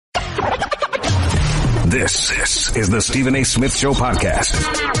This is the Stephen A. Smith Show podcast.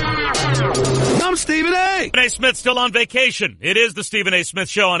 I'm Stephen A. Stephen A. Smith still on vacation. It is the Stephen A. Smith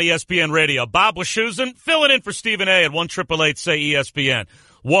Show on ESPN Radio. Bob Wischusen filling in for Stephen A. at 1-888-SAY-ESPN.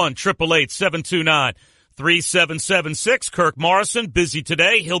 1-888-729-3776. Kirk Morrison, busy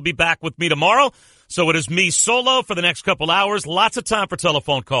today. He'll be back with me tomorrow. So it is me solo for the next couple hours. Lots of time for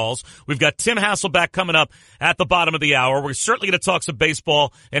telephone calls. We've got Tim Hasselbeck coming up at the bottom of the hour. We're certainly going to talk some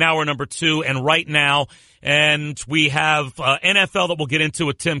baseball in hour number 2 and right now. And we have NFL that we'll get into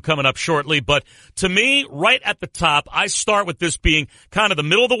with Tim coming up shortly. But to me, right at the top, I start with this being kind of the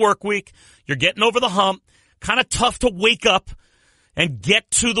middle of the work week. You're getting over the hump. Kind of tough to wake up and get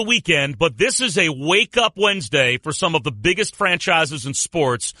to the weekend, but this is a wake-up Wednesday for some of the biggest franchises in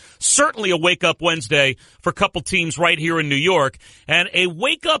sports, certainly a wake-up Wednesday for a couple teams right here in New York, and a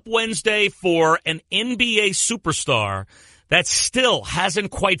wake-up Wednesday for an NBA superstar that still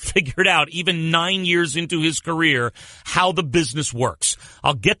hasn't quite figured out, even 9 years into his career, how the business works.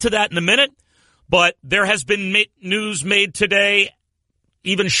 I'll get to that in a minute, but there has been news made today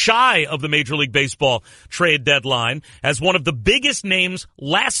even shy of the Major League Baseball trade deadline, as one of the biggest names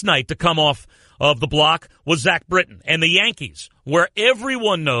last night to come off of the block was Zach Britton and the Yankees, where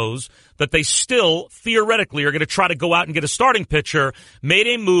everyone knows that they still theoretically are going to try to go out and get a starting pitcher, made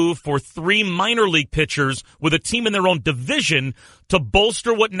a move for 3 minor league pitchers with a team in their own division to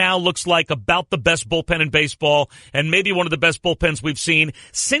bolster what now looks like about the best bullpen in baseball and maybe one of the best bullpens we've seen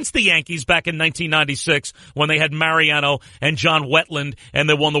since the Yankees back in 1996 when they had Mariano and John Wetland and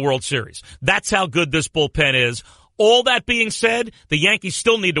they won the World Series. That's how good this bullpen is. All that being said, the Yankees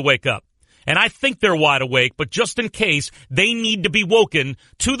still need to wake up. And I think they're wide awake, but just in case, they need to be woken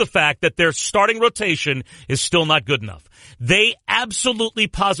to the fact that their starting rotation is still not good enough. They absolutely,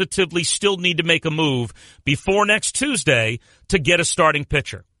 positively still need to make a move before next Tuesday to get a starting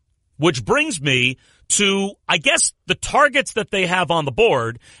pitcher. Which brings me to, I guess, the targets that they have on the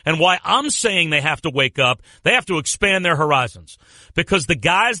board and why I'm saying they have to wake up. They have to expand their horizons. Because the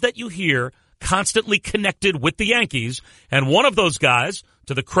guys that you hear constantly connected with the Yankees, and one of those guys,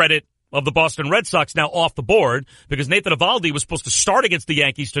 to the credit of the Boston Red Sox, now off the board because Nathan Eovaldi was supposed to start against the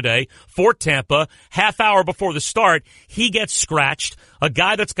Yankees today for Tampa. Half hour before the start, he gets scratched. A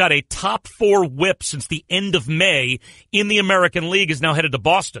guy that's got a top 4 whip since the end of May in the American League is now headed to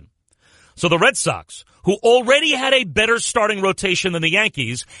Boston. So the Red Sox, who already had a better starting rotation than the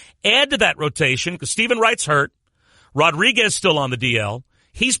Yankees, add to that rotation because Stephen Wright's hurt. Rodriguez still on the DL.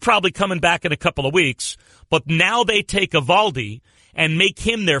 He's probably coming back in a couple of weeks. But now they take Eovaldi and make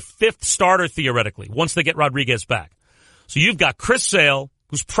him their 5th starter, theoretically, once they get Rodriguez back. So you've got Chris Sale,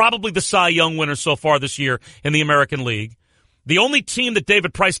 who's probably the Cy Young winner so far this year in the American League. The only team that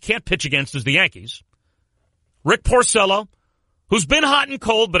David Price can't pitch against is the Yankees. Rick Porcello, who's been hot and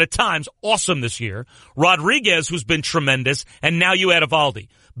cold, but at times awesome this year. Rodriguez, who's been tremendous, and now you add Eovaldi.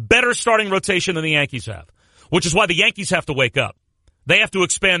 Better starting rotation than the Yankees have, which is why the Yankees have to wake up. They have to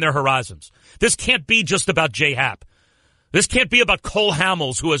expand their horizons. This can't be just about J. Happ. This can't be about Cole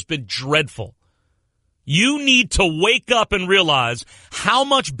Hamels, who has been dreadful. You need to wake up and realize how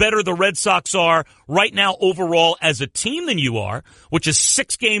much better the Red Sox are right now overall as a team than you are, which is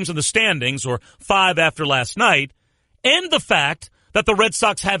 6 games in the standings, or 5 after last night, and the fact that the Red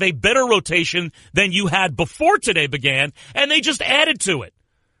Sox have a better rotation than you had before today began, and they just added to it.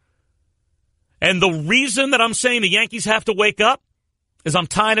 And the reason that I'm saying the Yankees have to wake up is I'm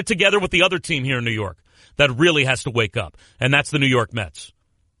tying it together with the other team here in New York that really has to wake up, and that's the New York Mets.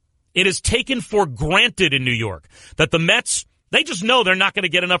 It is taken for granted in New York that the Mets, they just know they're not going to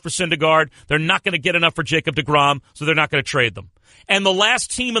get enough for Syndergaard, they're not going to get enough for Jacob deGrom, so they're not going to trade them. And the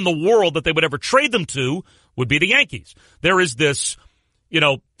last team in the world that they would ever trade them to would be the Yankees. There is this,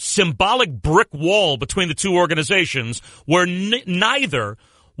 symbolic brick wall between the two organizations where neither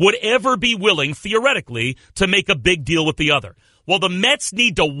would ever be willing, theoretically, to make a big deal with the other. Well, the Mets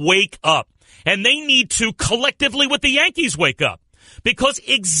need to wake up. And they need to collectively with the Yankees wake up. Because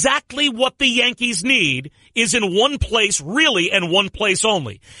exactly what the Yankees need is in one place, really, and one place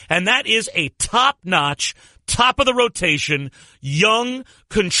only. And that is a top-notch, top-of-the-rotation, young,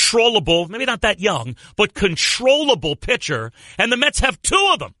 controllable, maybe not that young, but controllable pitcher. And the Mets have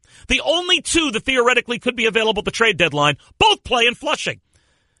 2 of them. The only 2 that theoretically could be available at the trade deadline, both play in Flushing.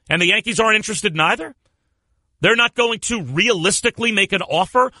 And the Yankees aren't interested in either? They're not going to realistically make an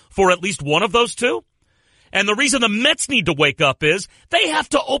offer for at least one of those 2? And the reason the Mets need to wake up is they have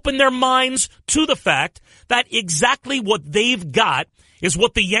to open their minds to the fact that exactly what they've got is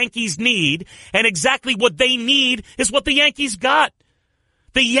what the Yankees need, and exactly what they need is what the Yankees got.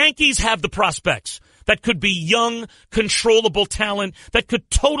 The Yankees have the prospects. that could be young, controllable talent that could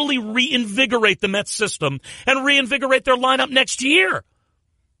totally reinvigorate the Mets system and reinvigorate their lineup next year.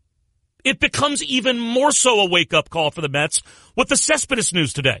 It becomes even more so a wake-up call for the Mets with the Cespedes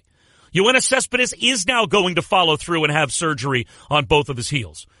news today. Yoenis Cespedes is now going to follow through and have surgery on both of his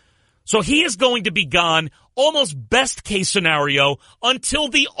heels. So he is going to be gone, almost best-case scenario, until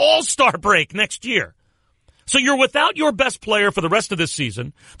the All-Star break next year. So you're without your best player for the rest of this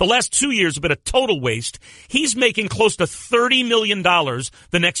season. The last 2 years have been a total waste. He's making close to $30 million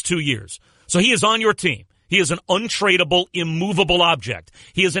the next 2 years. So he is on your team. He is an untradeable, immovable object.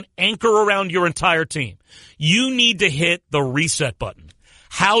 He is an anchor around your entire team. You need to hit the reset button.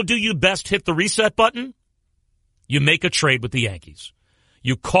 How do you best hit the reset button? You make a trade with the Yankees.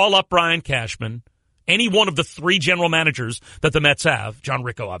 You call up Brian Cashman, any one of the 3 general managers that the Mets have, John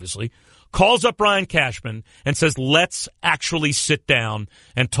Ricco obviously, calls up Brian Cashman and says, let's actually sit down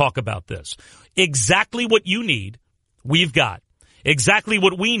and talk about this. Exactly what you need, we've got. Exactly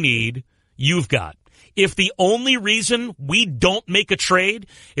what we need, you've got. If the only reason we don't make a trade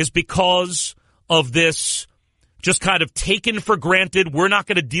is because of this just kind of taken for granted, we're not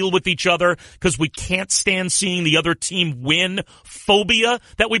going to deal with each other because we can't stand seeing the other team win phobia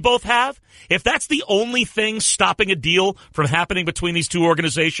that we both have, if that's the only thing stopping a deal from happening between these two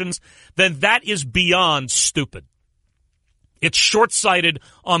organizations, then that is beyond stupid. It's short-sighted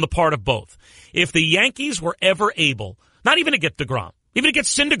on the part of both. If the Yankees were ever able, not even to get DeGrom, even to get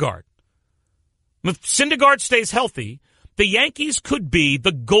Syndergaard, if Syndergaard stays healthy, the Yankees could be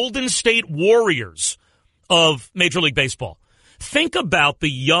the Golden State Warriors of Major League Baseball. Think about the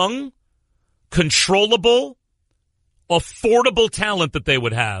young, controllable, affordable talent that they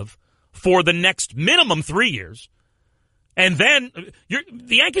would have for the next minimum 3 years. And then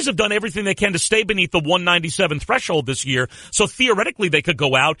the Yankees have done everything they can to stay beneath the 197 threshold this year, so theoretically they could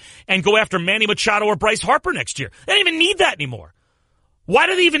go out and go after Manny Machado or Bryce Harper next year. They don't even need that anymore. Why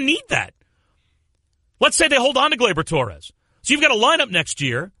do they even need that? Let's say they hold on to Gleyber Torres. So you've got a lineup next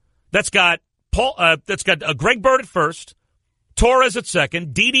year that's got Greg Bird at first, Torres at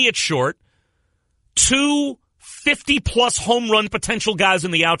second, Didi at short, 2 50-plus home run potential guys in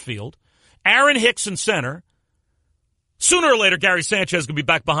the outfield, Aaron Hicks in center. Sooner or later, Gary Sanchez is going to be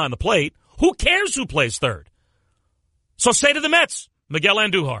back behind the plate. Who cares who plays third? So say to the Mets, Miguel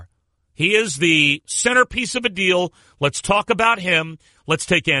Andujar. He is the centerpiece of a deal. Let's talk about him. Let's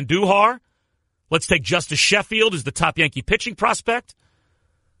take Andujar. Let's take Justice Sheffield as the top Yankee pitching prospect.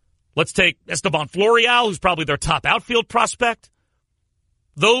 Let's take Esteban Florial, who's probably their top outfield prospect.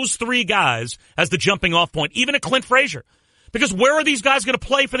 Those 3 guys as the jumping off point, even a Clint Frazier. Because where are these guys going to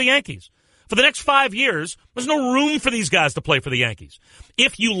play for the Yankees? For the next 5 years, there's no room for these guys to play for the Yankees.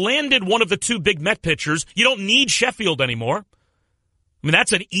 If you landed one of the 2 big Met pitchers, you don't need Sheffield anymore. I mean,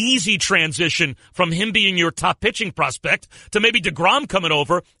 that's an easy transition from him being your top pitching prospect to maybe DeGrom coming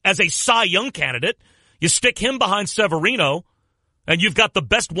over as a Cy Young candidate. You stick him behind Severino, and you've got the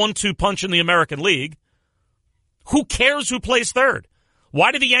best 1-2 punch in the American League. Who cares who plays third?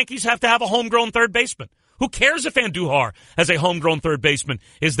 Why do the Yankees have to have a homegrown third baseman? Who cares if Andujar as a homegrown third baseman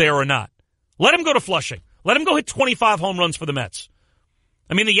is there or not? Let him go to Flushing. Let him go hit 25 home runs for the Mets.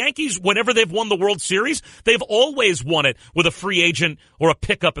 I mean, the Yankees, whenever they've won the World Series, they've always won it with a free agent or a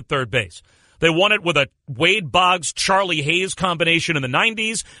pickup at third base. They won it with a Wade Boggs, Charlie Hayes combination in the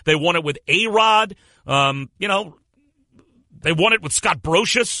 90s. They won it with A-Rod. They won it with Scott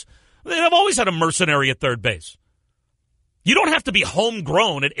Brocious. They've always had a mercenary at third base. You don't have to be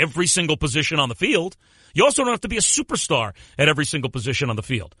homegrown at every single position on the field. You also don't have to be a superstar at every single position on the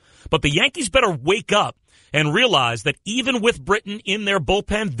field. But the Yankees better wake up and realize that even with Britton in their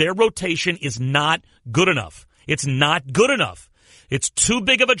bullpen, their rotation is not good enough. It's not good enough. It's too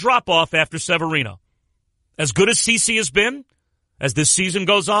big of a drop-off after Severino. As good as CeCe has been, as this season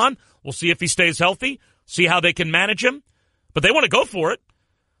goes on, we'll see if he stays healthy, see how they can manage him. But they want to go for it.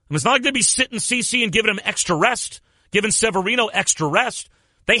 And it's not going to be sitting CeCe and giving him extra rest, giving Severino extra rest.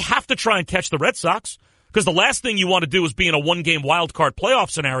 They have to try and catch the Red Sox because the last thing you want to do is be in a one-game wild card playoff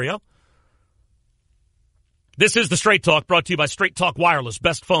scenario. This is the Straight Talk, brought to you by Straight Talk Wireless.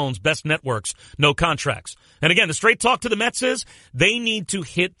 Best phones, best networks, no contracts. And again, the Straight Talk to the Mets is they need to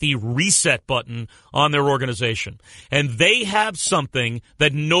hit the reset button on their organization. And they have something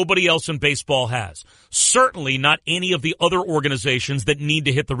that nobody else in baseball has. Certainly not any of the other organizations that need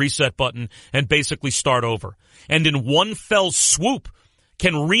to hit the reset button and basically start over. And in one fell swoop,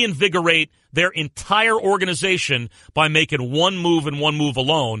 can reinvigorate their entire organization by making one move and one move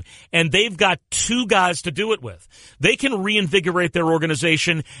alone, and they've got 2 guys to do it with. They can reinvigorate their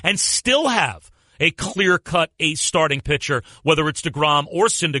organization and still have a clear-cut ace starting pitcher, whether it's DeGrom or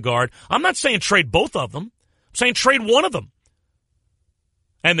Syndergaard. I'm not saying trade both of them. I'm saying trade one of them.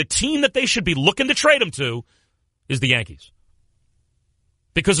 And the team that they should be looking to trade him to is the Yankees.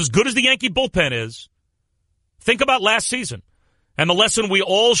 Because as good as the Yankee bullpen is, think about last season and the lesson we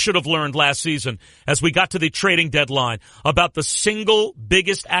all should have learned last season as we got to the trading deadline about the single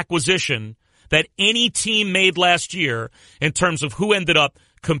biggest acquisition that any team made last year in terms of who ended up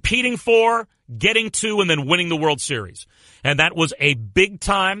competing for, getting to, and then winning the World Series. And that was a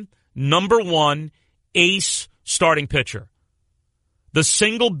big-time, number one, ace starting pitcher. The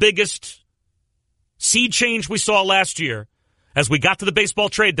single biggest sea change we saw last year as we got to the baseball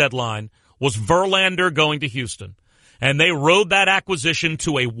trade deadline was Verlander going to Houston. And they rode that acquisition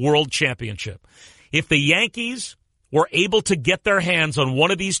to a world championship. If the Yankees were able to get their hands on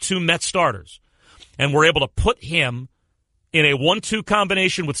one of these two Mets starters and were able to put him in a 1-2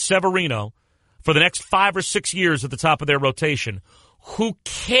 combination with Severino for the next 5 or 6 years at the top of their rotation, who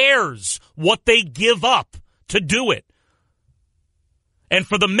cares what they give up to do it? And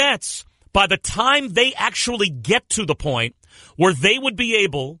for the Mets, by the time they actually get to the point where they would be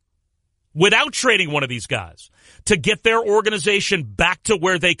able, without trading one of these guys, to get their organization back to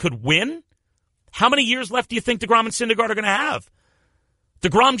where they could win, how many years left do you think DeGrom and Syndergaard are going to have?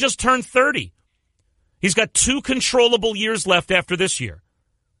 DeGrom just turned 30. He's got 2 controllable years left after this year.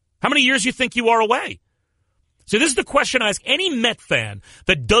 How many years do you think you are away? See, this is the question I ask any Met fan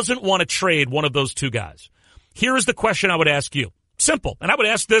that doesn't want to trade one of those two guys. Here is the question I would ask you. Simple. And I would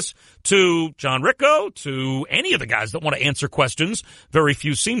ask this to John Ricco, to any of the guys that want to answer questions. Very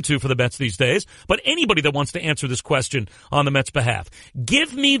few seem to for the Mets these days. But anybody that wants to answer this question on the Mets' behalf.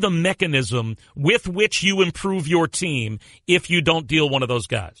 Give me the mechanism with which you improve your team if you don't deal one of those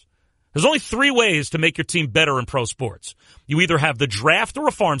guys. There's only 3 ways to make your team better in pro sports. You either have the draft or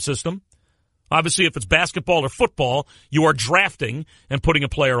a farm system. Obviously, if it's basketball or football, you are drafting and putting a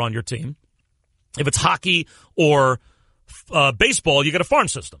player on your team. If it's hockey or baseball, you get a farm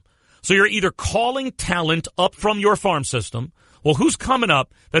system. So you're either calling talent up from your farm system. Well, who's coming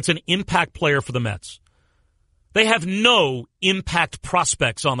up that's an impact player for the Mets? They have no impact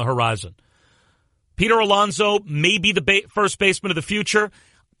prospects on the horizon. Peter Alonso may be the first baseman of the future.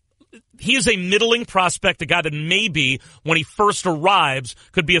 He is a middling prospect, a guy that maybe when he first arrives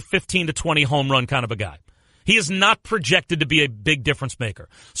could be a 15 to 20 home run kind of a guy. He is not projected to be a big difference maker.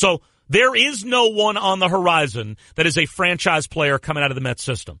 So there is no one on the horizon that is a franchise player coming out of the Mets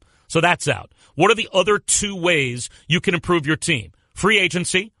system. So that's out. What are the other 2 ways you can improve your team? Free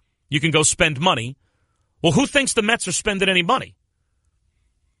agency. You can go spend money. Well, who thinks the Mets are spending any money?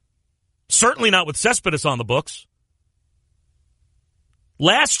 Certainly not with Cespedes on the books.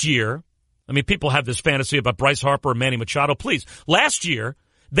 Last year, I mean, people have this fantasy about Bryce Harper or Manny Machado. Please, last year,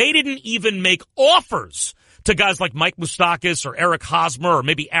 they didn't even make offers to guys like Mike Moustakas or Eric Hosmer or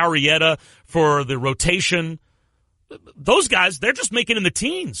maybe Arrieta for the rotation. Those guys, they're just making in the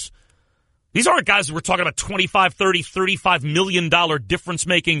teens. These aren't guys that we're talking about 25, 30, $35 million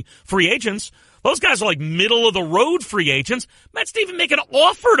difference-making free agents. Those guys are like middle-of-the-road free agents. Mets didn't even make an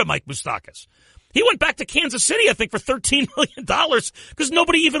offer to Mike Moustakas. He went back to Kansas City, I think, for $13 million because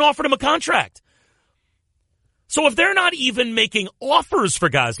nobody even offered him a contract. So if they're not even making offers for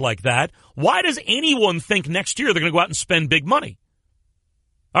guys like that, why does anyone think next year they're going to go out and spend big money?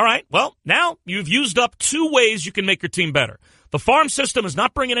 All right, well, now you've used up 2 ways you can make your team better. The farm system is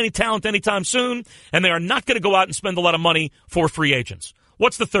not bringing any talent anytime soon, and they are not going to go out and spend a lot of money for free agents.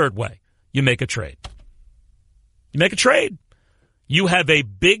 What's the 3rd way? You make a trade. You make a trade. You have a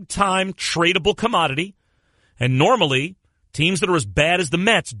big-time tradable commodity, and normally teams that are as bad as the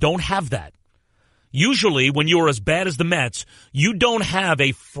Mets don't have that. Usually, when you are as bad as the Mets, you don't have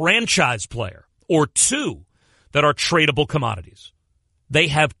a franchise player or 2 that are tradable commodities. They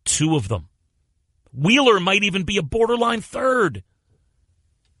have 2 of them. Wheeler might even be a borderline 3rd.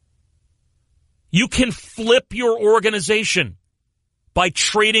 You can flip your organization by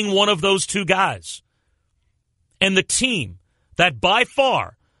trading one of those 2 guys. And the team that by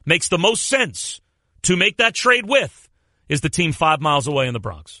far makes the most sense to make that trade with is the team 5 miles away in the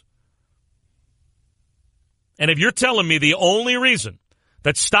Bronx. And if you're telling me the only reason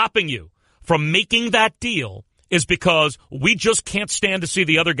that's stopping you from making that deal is because we just can't stand to see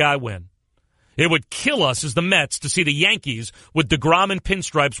the other guy win, it would kill us as the Mets to see the Yankees with DeGrom and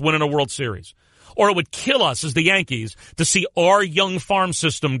pinstripes winning a World Series. Or it would kill us as the Yankees to see our young farm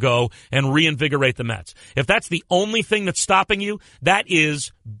system go and reinvigorate the Mets. If that's the only thing that's stopping you, that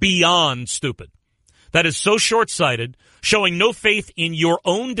is beyond stupid. That is so short-sighted, showing no faith in your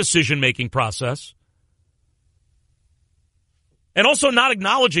own decision-making process. And also not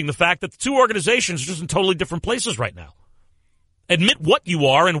acknowledging the fact that the two organizations are just in totally different places right now. Admit what you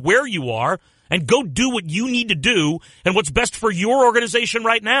are and where you are, and go do what you need to do and what's best for your organization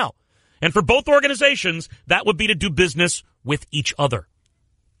right now. And for both organizations, that would be to do business with each other.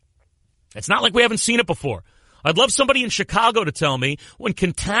 It's not like we haven't seen it before. I'd love somebody in Chicago to tell me when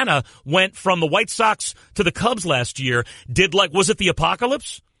Quintana went from the White Sox to the Cubs last year, was it the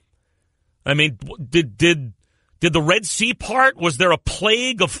apocalypse? I mean, did the Red Sea part? Was there a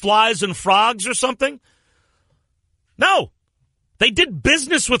plague of flies and frogs or something? No. They did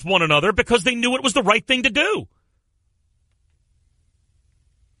business with one another because they knew it was the right thing to do.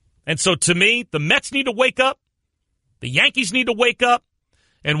 And so to me, the Mets need to wake up. The Yankees need to wake up.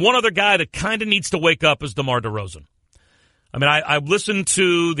 And one other guy that kind of needs to wake up is DeMar DeRozan. I mean, I listened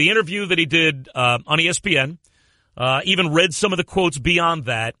to the interview that he did on ESPN, even read some of the quotes beyond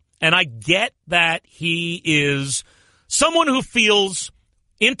that. And I get that he is someone who feels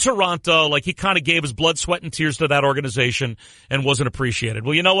in Toronto like he kind of gave his blood, sweat, and tears to that organization and wasn't appreciated.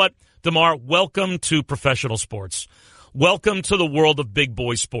 Well, you know what, DeMar, welcome to professional sports. Welcome to the world of big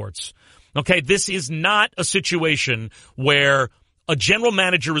boy sports. Okay, this is not a situation where a general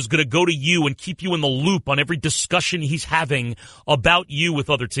manager is going to go to you and keep you in the loop on every discussion he's having about you with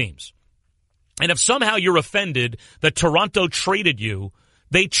other teams. And if somehow you're offended that Toronto traded you,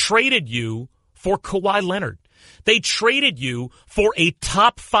 they traded you for Kawhi Leonard. They traded you for a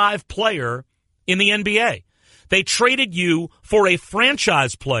top 5 player in the NBA. They traded you for a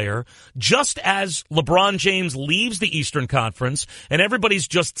franchise player just as LeBron James leaves the Eastern Conference and everybody's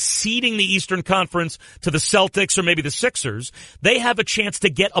just ceding the Eastern Conference to the Celtics or maybe the Sixers. They have a chance to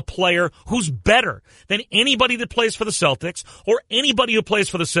get a player who's better than anybody that plays for the Celtics or anybody who plays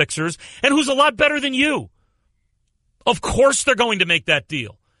for the Sixers and who's a lot better than you. Of course they're going to make that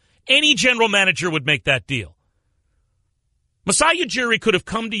deal. Any general manager would make that deal. Masai Ujiri could have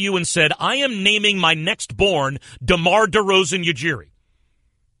come to you and said, I am naming my next born DeMar DeRozan Ujiri.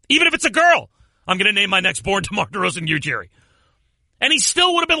 Even if it's a girl, I'm going to name my next born DeMar DeRozan Ujiri. And he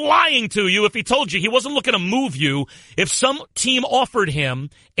still would have been lying to you if he told you he wasn't looking to move you if some team offered him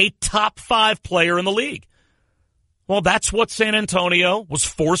a top 5 player in the league. Well, that's what San Antonio was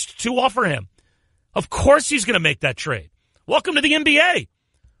forced to offer him. Of course he's going to make that trade. Welcome to the NBA.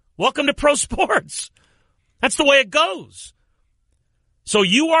 Welcome to pro sports. That's the way it goes. So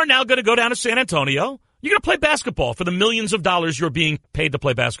you are now going to go down to San Antonio. You're going to play basketball for the millions of dollars you're being paid to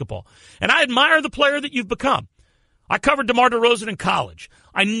play basketball. And I admire the player that you've become. I covered DeMar DeRozan in college.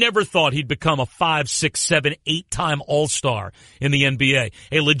 I never thought he'd become a 5, 6, 7, 8-time All-Star in the NBA,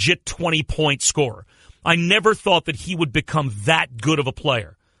 a legit 20-point scorer. I never thought that he would become that good of a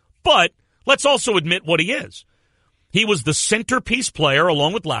player. But let's also admit what he is. He was the centerpiece player,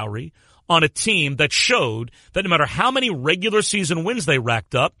 along with Lowry, on a team that showed that no matter how many regular season wins they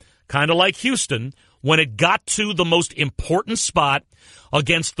racked up, kind of like Houston, when it got to the most important spot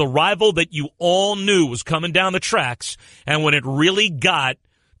against the rival that you all knew was coming down the tracks, and when it really got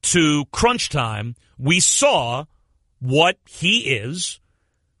to crunch time, we saw what he is,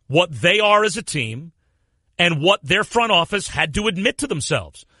 what they are as a team, and what their front office had to admit to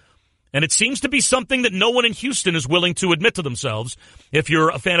themselves. And it seems to be something that no one in Houston is willing to admit to themselves if you're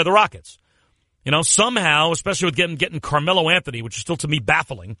a fan of the Rockets. You know, somehow, especially with getting Carmelo Anthony, which is still to me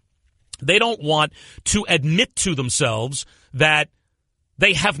baffling, they don't want to admit to themselves that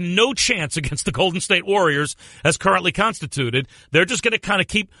they have no chance against the Golden State Warriors as currently constituted. They're just going to kind of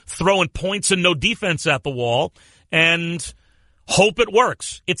keep throwing points and no defense at the wall and hope it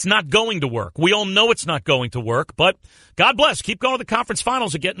works. It's not going to work. We all know it's not going to work, but God bless. Keep going to the conference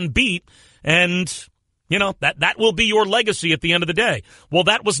finals and getting beat, and you know, that will be your legacy at the end of the day. Well,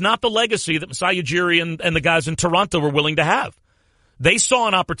 that was not the legacy that Masai Ujiri and the guys in Toronto were willing to have. They saw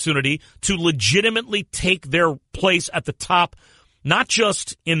an opportunity to legitimately take their place at the top, not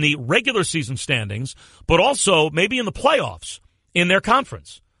just in the regular season standings, but also maybe in the playoffs in their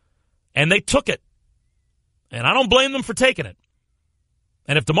conference. And they took it. And I don't blame them for taking it.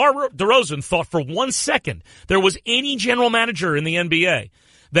 And if DeMar DeRozan thought for 1 second there was any general manager in the NBA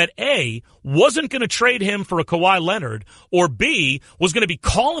that A, wasn't going to trade him for a Kawhi Leonard, or B, was going to be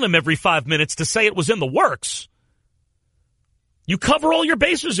calling him every 5 minutes to say it was in the works, you cover all your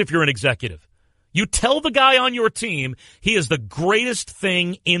bases if you're an executive. You tell the guy on your team he is the greatest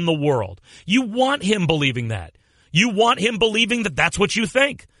thing in the world. You want him believing that. You want him believing that that's what you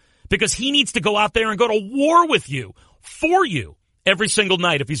think. Because he needs to go out there and go to war with you, for you, every single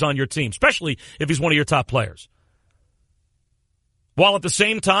night if he's on your team, especially if he's one of your top players. While at the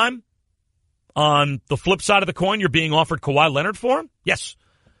same time, on the flip side of the coin, you're being offered Kawhi Leonard for him? Yes,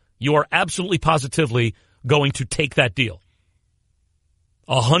 you are absolutely positively going to take that deal.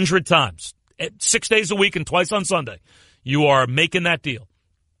 100 times, 6 days a week and twice on Sunday. You are making that deal.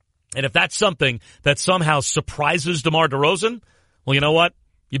 And if that's something that somehow surprises DeMar DeRozan, well, you know what?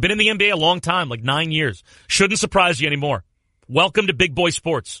 You've been in the NBA a long time, like 9 years. Shouldn't surprise you anymore. Welcome to big boy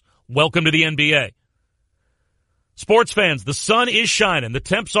sports. Welcome to the NBA. Sports fans, the sun is shining. The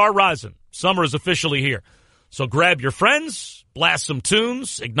temps are rising. Summer is officially here. So grab your friends, blast some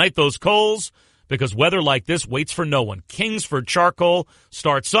tunes, ignite those coals, because weather like this waits for no one. Kingsford Charcoal,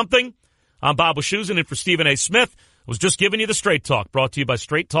 start something. I'm Bob Wischusen in for Stephen A. Smith. I was just giving you the Straight Talk, brought to you by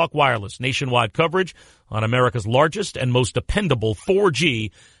Straight Talk Wireless, nationwide coverage on America's largest and most dependable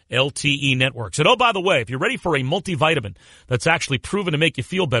 4G LTE networks. And oh, by the way, if you're ready for a multivitamin that's actually proven to make you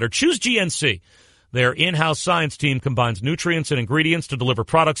feel better, choose GNC. Their in-house science team combines nutrients and ingredients to deliver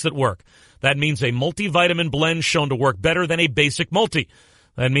products that work. That means a multivitamin blend shown to work better than a basic multi.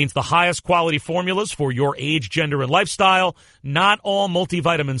 That means the highest quality formulas for your age, gender, and lifestyle. Not all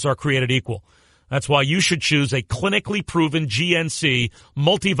multivitamins are created equal. That's why you should choose a clinically proven GNC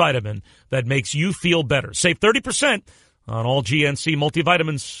multivitamin that makes you feel better. Save 30% on all GNC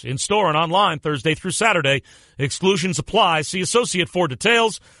multivitamins in store and online Thursday through Saturday. Exclusions apply. See associate for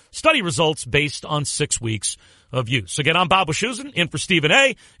details. Study results based on 6 weeks of use. Again, I'm Bob Wischusen in for Stephen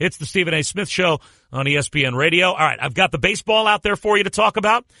A. It's the Stephen A. Smith Show on ESPN Radio. All right, I've got the baseball out there for you to talk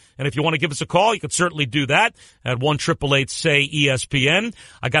about. And if you want to give us a call, you can certainly do that at 1-888-SAY-ESPN.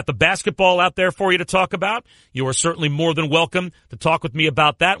 I got the basketball out there for you to talk about. You are certainly more than welcome to talk with me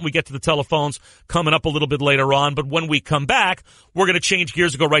about that. And we get to the telephones coming up a little bit later on. But when we come back, we're going to change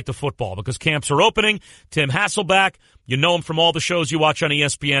gears and go right to football because camps are opening. Tim Hasselbeck, you know him from all the shows you watch on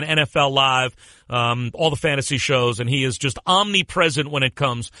ESPN, NFL Live, all the fantasy shows, and he is just omnipresent when it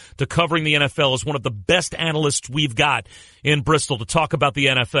comes to covering the NFL as one of the best analysts we've got in Bristol to talk about the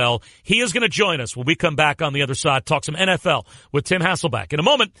NFL. He is going to join us when we come back on the other side, talk some NFL with Tim Hasselbeck in a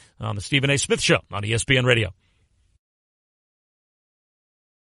moment on the Stephen A. Smith Show on ESPN Radio.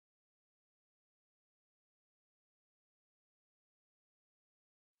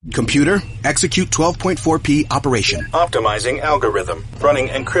 Computer, execute 12.4p operation. Optimizing algorithm. Running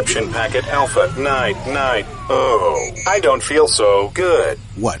encryption packet alpha 9. Oh, I don't feel so good.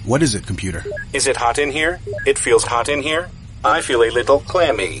 What is it, computer? Is it hot in here? It feels hot in here. I feel a little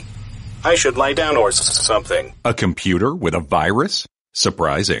clammy. I should lie down or something. A computer with a virus?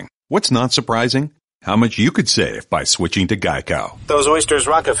 Surprising. What's not surprising? How much you could save by switching to Geico. Those oysters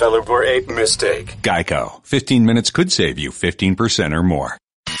Rockefeller were a mistake. Geico. 15 minutes could save you 15% or more.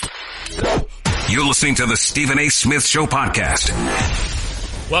 You're listening to the Stephen A. Smith Show podcast.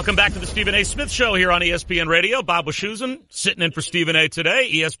 Welcome back to the Stephen A. Smith Show here on ESPN Radio. Bob Wischusen sitting in for Stephen A. today.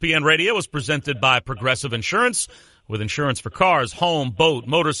 ESPN Radio is presented by Progressive Insurance, with insurance for cars, home, boat,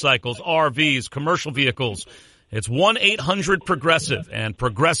 motorcycles, RVs, commercial vehicles. It's 1-800-PROGRESSIVE and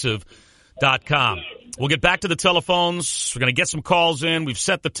Progressive.com. We'll get back to the telephones. We're going to get some calls in. We've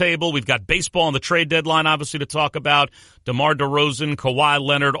set the table. We've got baseball on the trade deadline, obviously, to talk about. DeMar DeRozan, Kawhi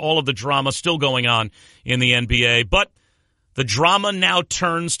Leonard, all of the drama still going on in the NBA. But the drama now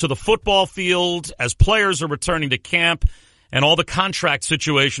turns to the football field as players are returning to camp and all the contract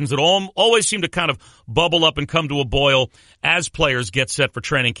situations that always seem to kind of bubble up and come to a boil as players get set for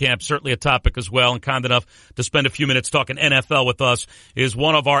training camp. Certainly a topic as well, and kind enough to spend a few minutes talking NFL with us is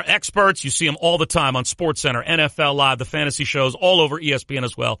one of our experts. You see him all the time on SportsCenter, NFL Live, the fantasy shows, all over ESPN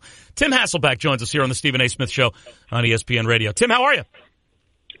as well. Tim Hasselbeck joins us here on the Stephen A. Smith Show on ESPN Radio. Tim, how are you?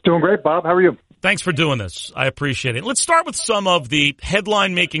 Doing great, Bob. How are you? Thanks for doing this. I appreciate it. Let's start with some of the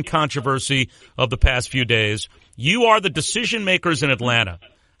headline-making controversy of the past few days. You are the decision makers in Atlanta.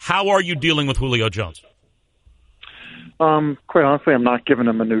 How are you dealing with Julio Jones? Quite honestly, I'm not giving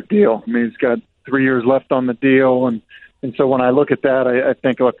him a new deal. I mean, he's got 3 years left on the deal, and so when I look at that, I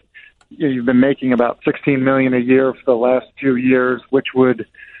think, look, you've been making about $16 million a year for the last few years, which would,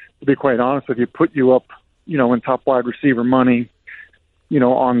 to be quite honest with you, put you up, in top wide receiver money,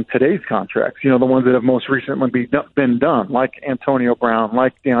 on today's contracts, the ones that have most recently been done, like Antonio Brown,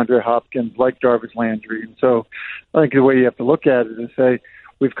 like DeAndre Hopkins, like Jarvis Landry. And so I think the way you have to look at it is say,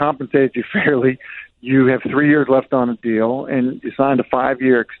 we've compensated you fairly. You have 3 years left on a deal, and you signed a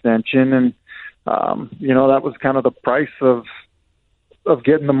 5-year extension. And, that was kind of the price of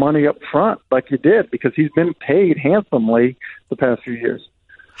getting the money up front like you did, because he's been paid handsomely the past few years.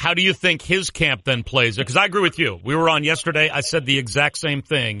 How do you think his camp then plays it? Because I agree with you. We were on yesterday. I said the exact same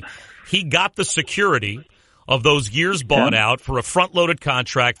thing. He got the security of those years bought out for a front-loaded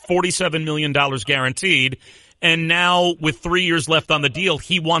contract, $47 million guaranteed, and now with 3 years left on the deal,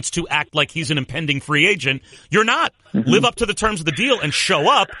 he wants to act like he's an impending free agent. You're not. Live up to the terms of the deal and show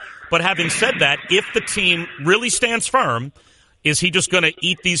up. But having said that, if the team really stands firm, Is he just going to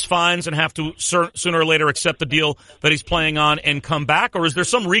eat these fines and have to sooner or later accept the deal that he's playing on and come back? Or is there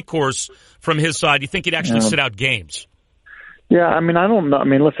some recourse from his side? You think he'd actually sit out games? Yeah, I mean, I don't know. I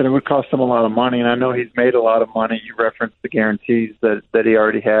mean, listen, it would cost him a lot of money, and I know he's made a lot of money. You referenced the guarantees that he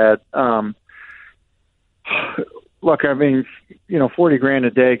already had. Look, I mean, $40,000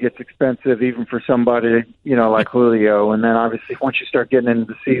 a day gets expensive even for somebody, like Julio. And then obviously once you start getting into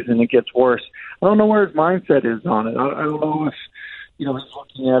the season, it gets worse. I don't know where his mindset is on it. I don't know if, he's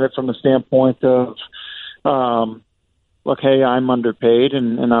looking at it from the standpoint of, look, hey, I'm underpaid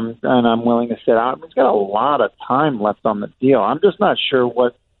and I'm willing to sit out. He's got a lot of time left on the deal. I'm just not sure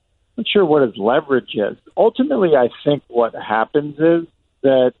what his leverage is. Ultimately, I think what happens is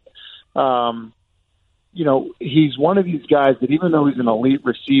that, he's one of these guys that even though he's an elite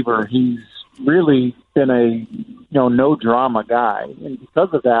receiver, he's really been a, no drama guy. And because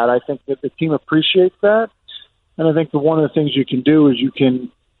of that, I think that the team appreciates that. And I think that one of the things you can do is you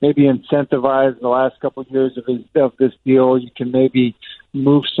can maybe incentivize the last couple of years of this deal. You can maybe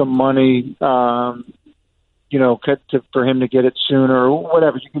move some money, for him to get it sooner or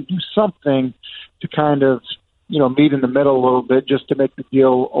whatever. You can do something to kind of, meet in the middle a little bit just to make the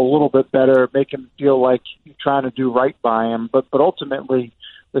deal a little bit better, make him feel like you're trying to do right by him. But ultimately,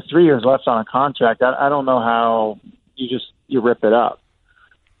 with 3 years left on a contract, I don't know how you rip it up.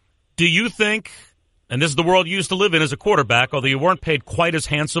 Do you think, and this is the world you used to live in as a quarterback, although you weren't paid quite as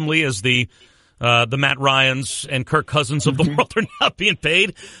handsomely as the Matt Ryans and Kirk Cousins of the world are not being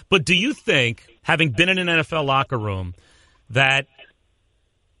paid, but do you think, having been in an NFL locker room, that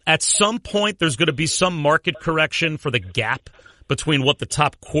at some point there's going to be some market correction for the gap between what the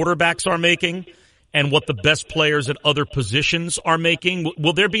top quarterbacks are making and what the best players at other positions are making?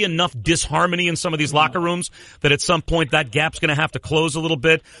 Will there be enough disharmony in some of these locker rooms that at some point that gap's going to have to close a little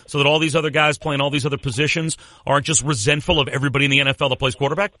bit so that all these other guys playing all these other positions aren't just resentful of everybody in the NFL that plays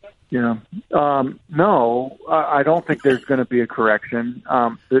quarterback? Yeah. No, I don't think there's going to be a correction.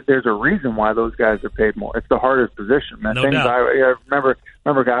 There's a reason why those guys are paid more. It's the hardest position. Man. No doubt. I remember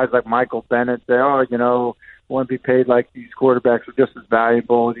guys like Michael Bennett say, want to be paid like these quarterbacks are just as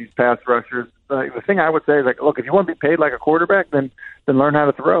valuable, these pass rushers. The thing I would say is, look, if you want to be paid like a quarterback, then learn how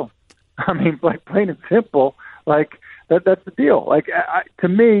to throw. I mean, plain and simple, that's the deal. To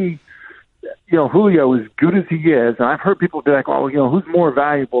me, Julio, as good as he is, and I've heard people be like, who's more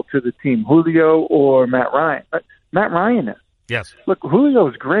valuable to the team, Julio or Matt Ryan? Matt Ryan is. Yes. Look, Julio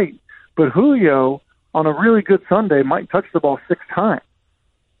is great, but Julio, on a really good Sunday, might touch the ball 6 times.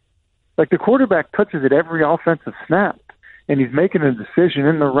 The quarterback touches it every offensive snap, and he's making a decision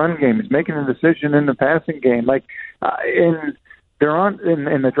in the run game. He's making a decision in the passing game. And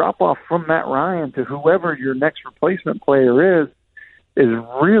the drop off from Matt Ryan to whoever your next replacement player is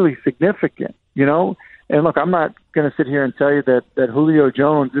really significant. And look, I'm not going to sit here and tell you that Julio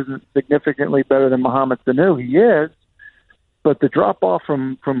Jones isn't significantly better than Mohamed Sanu. He is, but the drop off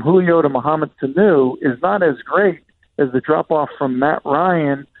from Julio to Mohamed Sanu is not as great as the drop off from Matt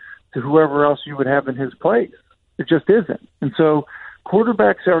Ryan to whoever else you would have in his place. It just isn't. And so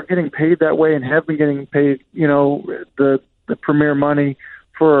quarterbacks are getting paid that way and have been getting paid, the premier money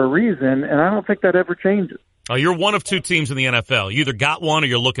for a reason, and I don't think that ever changes. You're one of 2 teams in the NFL. You either got one or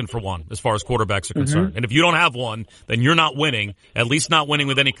you're looking for one as far as quarterbacks are concerned. Mm-hmm. And if you don't have one, then you're not winning, at least not winning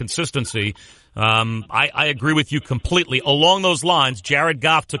with any consistency. I agree with you completely. Along those lines, Jared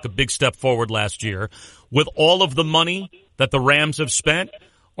Goff took a big step forward last year. With all of the money that the Rams have spent,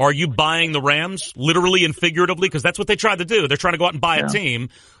 are you buying the Rams, literally and figuratively? Because that's what they tried to do. They're trying to go out and buy a team.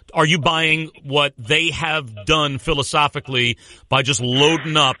 Are you buying what they have done philosophically by just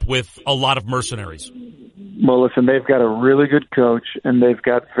loading up with a lot of mercenaries? Well, listen, they've got a really good coach, and they've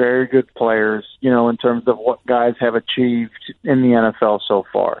got very good players, in terms of what guys have achieved in the NFL so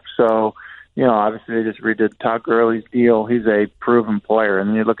far. So, obviously they just redid Todd Gurley's deal. He's a proven player.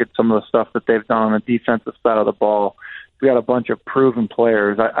 And you look at some of the stuff that they've done on the defensive side of the ball. We got a bunch of proven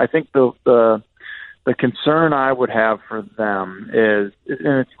players. I think the concern I would have for them is,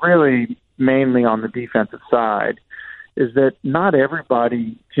 and it's really mainly on the defensive side, is that not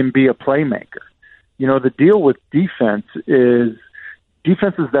everybody can be a playmaker. The deal with defense is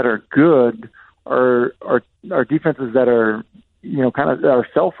defenses that are good are defenses that are, are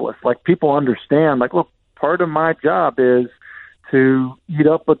selfless. People understand, look, part of my job is to eat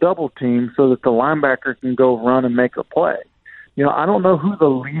up a double team so that the linebacker can go run and make a play. I don't know who the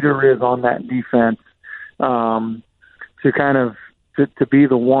leader is on that defense to be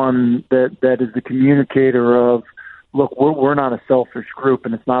the one that is the communicator of, look, we're not a selfish group,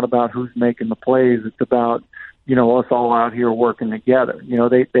 and it's not about who's making the plays. It's about us all out here working together.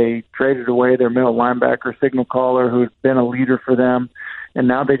 They traded away their middle linebacker, signal caller, who's been a leader for them, and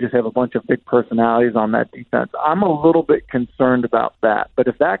now they just have a bunch of big personalities on that defense. I'm a little bit concerned about that. But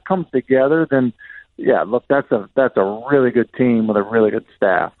if that comes together, then, yeah, look, that's a really good team with a really good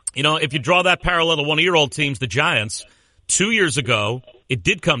staff. If you draw that parallel to one of your old teams, the Giants, 2 years ago, it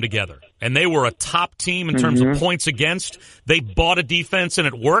did come together, and they were a top team in terms of points against. They bought a defense, and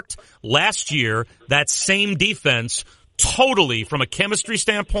it worked. Last year, that same defense totally, from a chemistry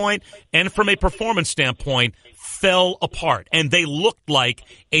standpoint and from a performance standpoint, fell apart, and they looked like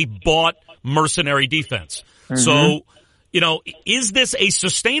a bought mercenary defense. So, is this a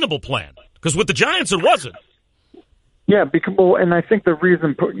sustainable plan? Because with the Giants, it wasn't. Yeah, and I think the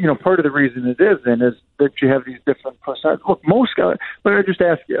reason, part of the reason it is that you have these different personalities. Look, most guys, but I just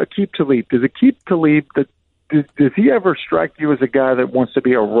ask you, Aqib Talib, does does he ever strike you as a guy that wants to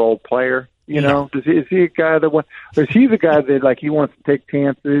be a role player? Is he a guy that wants, or is he the guy that, he wants to take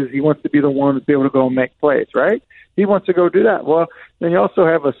chances? He wants to be the one to be able to go and make plays, right? He wants to go do that. Well, then you also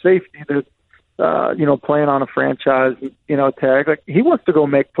have a safety that's, playing on a franchise, tag. Like, he wants to go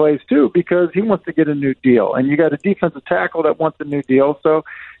make plays too because he wants to get a new deal. And you got a defensive tackle that wants a new deal, so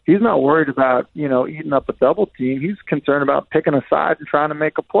he's not worried about, eating up a double team. He's concerned about picking a side and trying to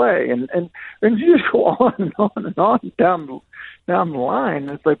make a play. And you just go on and on and on down the line.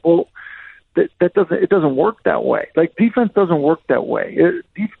 It's like, well, it doesn't work that way. Like, defense doesn't work that way.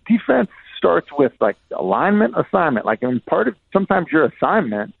 Defense starts with alignment, assignment. Sometimes your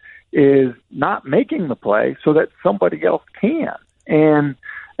assignment is not making the play so that somebody else can. And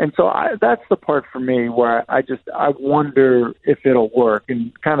so that's the part for me where I wonder if it'll work.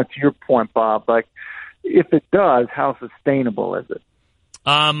 And kind of to your point, Bob, if it does, how sustainable is it?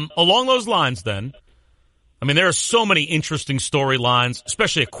 Along those lines, then, there are so many interesting storylines,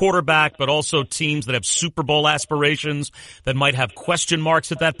 especially at quarterback, but also teams that have Super Bowl aspirations that might have question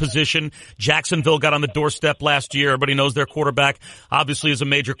marks at that position. Jacksonville got on the doorstep last year. Everybody knows their quarterback obviously is a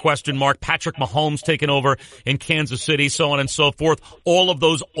major question mark. Patrick Mahomes taking over in Kansas City, so on and so forth. All of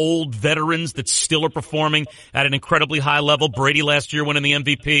those old veterans that still are performing at an incredibly high level. Brady last year winning the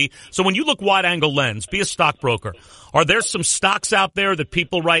MVP. So when you look wide-angle lens, be a stockbroker. Are there some stocks out there that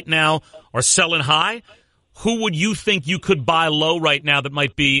people right now are selling high? Who would you think you could buy low right now that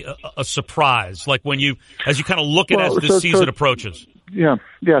might be a surprise? Like as you kind of look at as this season approaches. Yeah.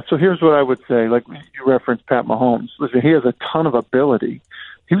 So here's what I would say. Like, you referenced Pat Mahomes. Listen, he has a ton of ability.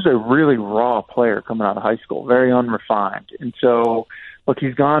 He was a really raw player coming out of high school, very unrefined. And so, look,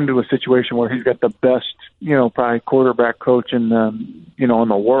 he's gone to a situation where he's got the best, probably quarterback coach in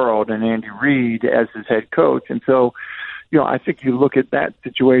the world, and Andy Reid as his head coach. And so, I think you look at that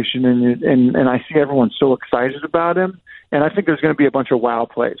situation and I see everyone so excited about him. And I think there's going to be a bunch of wow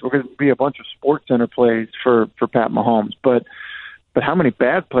plays. We're going to be a bunch of Sports Center plays for Pat Mahomes. But how many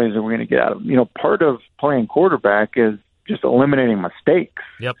bad plays are we going to get out of him? Part of playing quarterback is just eliminating mistakes.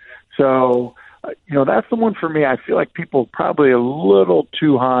 Yep. So, that's the one for me. I feel like people probably a little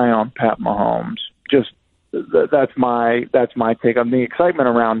too high on Pat Mahomes. Just that's my take on the excitement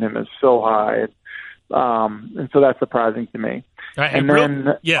around him is so high. And so that's surprising to me. Right, and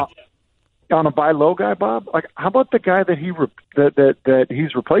then, on a buy low guy, Bob, how about the guy that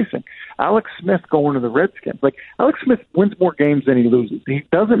he's replacing? Alex Smith going to the Redskins. Alex Smith wins more games than he loses. He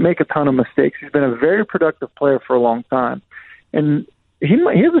doesn't make a ton of mistakes. He's been a very productive player for a long time, and he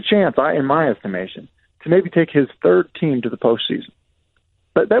has a chance, in my estimation, to maybe take his third team to the postseason.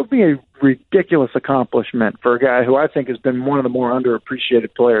 But that would be a ridiculous accomplishment for a guy who I think has been one of the more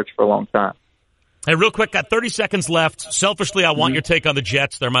underappreciated players for a long time. Hey, real quick, got 30 seconds left. Selfishly, I want your take on the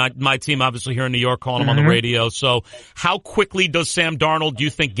Jets. They're my team, obviously, here in New York, calling them on the radio. So how quickly does Sam Darnold, do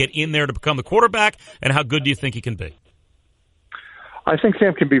you think, get in there to become the quarterback, and how good do you think he can be? I think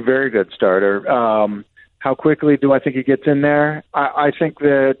Sam can be a very good starter. How quickly do I think he gets in there? I think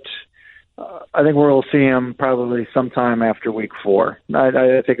we'll see him probably sometime after week 4.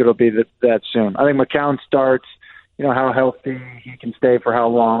 I think it'll be that soon. I think McCown starts. How healthy he can stay for how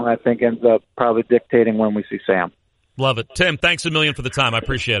long, I think ends up probably dictating when we see Sam. Love it. Tim, thanks a million for the time. I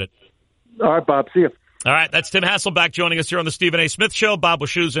appreciate it. All right, Bob. See you. All right, that's Tim Hasselbeck joining us here on the Stephen A. Smith Show. Bob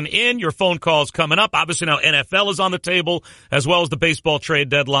Wischusen in. Your phone calls coming up. Obviously now NFL is on the table, as well as the baseball trade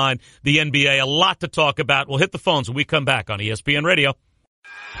deadline, the NBA. A lot to talk about. We'll hit the phones when we come back on ESPN Radio.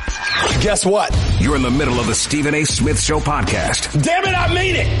 Guess what? You're in the middle of the Stephen A. Smith Show podcast. Damn it, I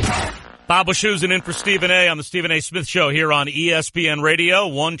mean it! Bob Wischusen in for Stephen A. on the Stephen A. Smith Show here on ESPN Radio.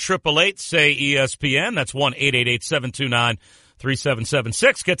 1-888-SAY-ESPN. That's 1-888-729-3776.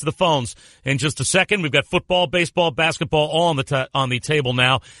 3776. Get to the phones in just a second. We've got football, baseball, basketball all on the table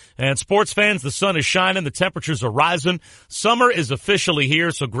now. And sports fans, the sun is shining. The temperatures are rising. Summer is officially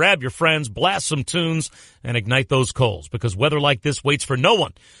here, so grab your friends, blast some tunes, and ignite those coals, because weather like this waits for no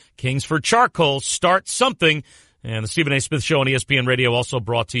one. Kingsford Charcoal, start something. And the Stephen A. Smith Show on ESPN Radio also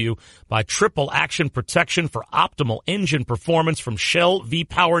brought to you by Triple Action Protection for optimal engine performance from Shell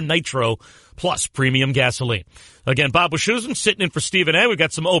V-Power Nitro plus premium gasoline. Again, Bob Wischusen sitting in for Stephen A. We've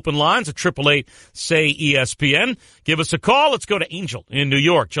got some open lines at 888-SAY-ESPN. Give us a call. Let's go to Angel in New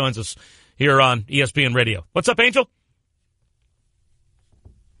York. Joins us here on ESPN Radio. What's up, Angel?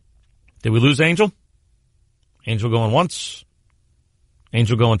 Did we lose Angel? Angel going once.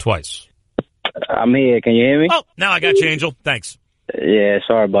 Angel going twice. I'm here. Can you hear me? Oh, now I got you, Angel. Thanks. Yeah,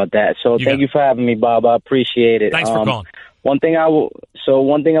 sorry about that. So thank you for having me, Bob. I appreciate it. Thanks for calling. One thing I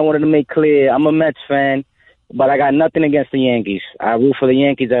wanted to make clear, I'm a Mets fan, but I got nothing against the Yankees. I root for the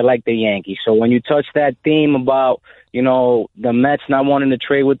Yankees. I like the Yankees. So when you touch that theme about, the Mets not wanting to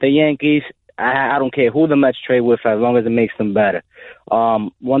trade with the Yankees, I don't care who the Mets trade with as long as it makes them better.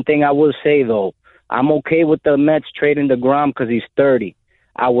 One thing I will say, though, I'm okay with the Mets trading DeGrom because he's 30.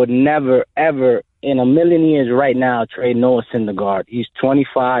 I would never, ever, in a million years right now, trade Noah Syndergaard. He's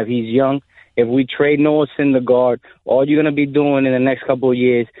 25. He's young. If we trade Noah Syndergaard, all you're going to be doing in the next couple of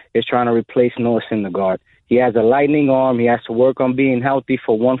years is trying to replace Noah Syndergaard. He has a lightning arm. He has to work on being healthy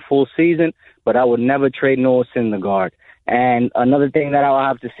for one full season, but I would never trade Noah Syndergaard. And another thing that I'll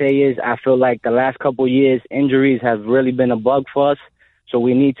have to say is I feel like the last couple of years, injuries have really been a bug for us. So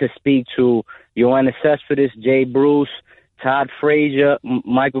we need to speak to Yoenis Cespedes, Jay Bruce, Todd Frazier,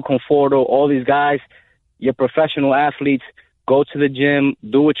 Michael Conforto, all these guys. You're professional athletes. Go to the gym.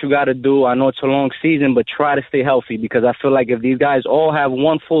 Do what you got to do. I know it's a long season, but try to stay healthy, because I feel like if these guys all have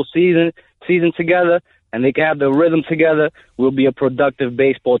one full season together and they can have the rhythm together, we'll be a productive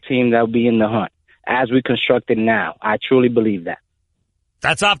baseball team that will be in the hunt as we construct it now. I truly believe that.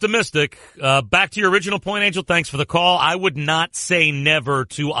 That's optimistic. Back to your original point, Angel, thanks for the call. I would not say never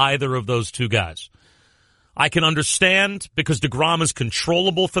to either of those two guys. I can understand because DeGrom is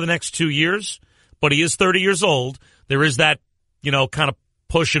controllable for the next 2 years, but he is 30 years old. There is that, kind of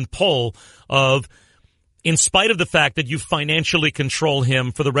push and pull of, in spite of the fact that you financially control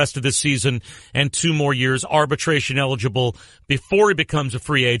him for the rest of this season and 2 more years, arbitration eligible before he becomes a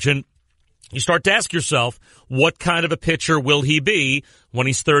free agent, you start to ask yourself, what kind of a pitcher will he be when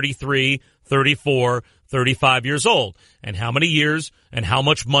he's 33, 34, 35 years old? And how many years and how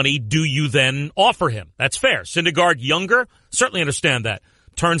much money do you then offer him? That's fair. Syndergaard younger, certainly understand that.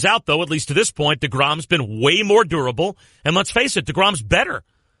 Turns out, though, at least to this point, DeGrom's been way more durable. And let's face it, DeGrom's better.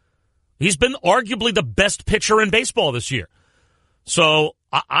 He's been arguably the best pitcher in baseball this year. So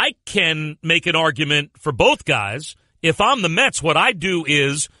I can make an argument for both guys. If I'm the Mets, what I do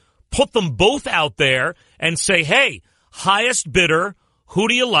is put them both out there and say, hey, highest bidder, who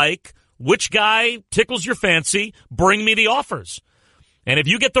do you like? Which guy tickles your fancy? Bring me the offers. And if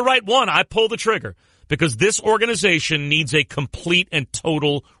you get the right one, I pull the trigger, because this organization needs a complete and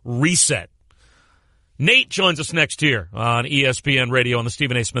total reset. Nate joins us next here on ESPN Radio on the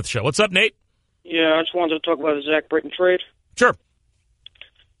Stephen A. Smith Show. What's up, Nate? Yeah, I just wanted to talk about the Zach Britton trade. Sure.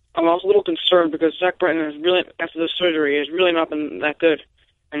 I was a little concerned because Zach Britton has really, after the surgery, has really not been that good.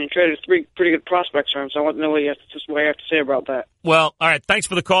 And he traded 3 pretty good prospects for him, so I want to know what you have to say about that. Well, all right, thanks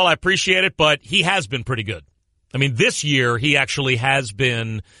for the call. I appreciate it, but he has been pretty good. I mean, this year he actually has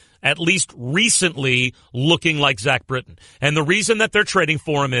been, at least recently, looking like Zach Britton. And the reason that they're trading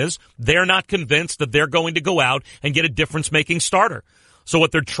for him is they're not convinced that they're going to go out and get a difference-making starter. So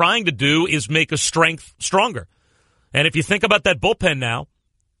what they're trying to do is make a strength stronger. And if you think about that bullpen now,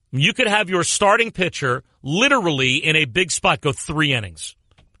 you could have your starting pitcher literally in a big spot go 3 innings.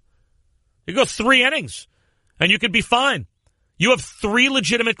 You go 3 innings, and you could be fine. You have 3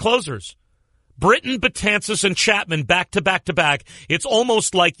 legitimate closers. Britton, Betances, and Chapman back to back to back. It's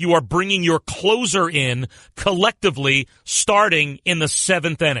almost like you are bringing your closer in collectively starting in the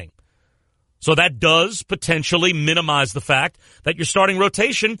 7th inning. So that does potentially minimize the fact that your starting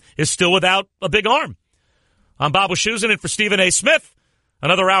rotation is still without a big arm. I'm Bob Wischusen in for Stephen A. Smith.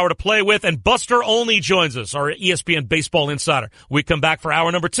 Another hour to play with, and Buster Olney joins us, our ESPN baseball insider. We come back for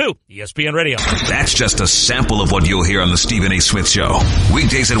hour number 2, ESPN Radio. That's just a sample of what you'll hear on the Stephen A. Smith Show.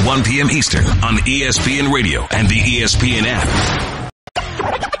 Weekdays at 1 p.m. Eastern on ESPN Radio and the ESPN app.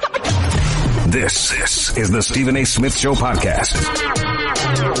 This is the Stephen A. Smith Show podcast.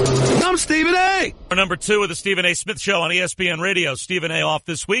 I'm Stephen A. Hour number 2 of the Stephen A. Smith Show on ESPN Radio. Stephen A. off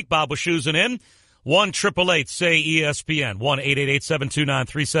this week. Bob Wischusen in. 1-888-SAY-ESPN,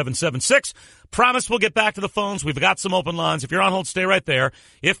 1-888-729-3776. Promise we'll get back to the phones. We've got some open lines. If you're on hold, stay right there.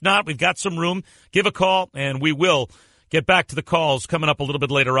 If not, we've got some room. Give a call, and we will get back to the calls coming up a little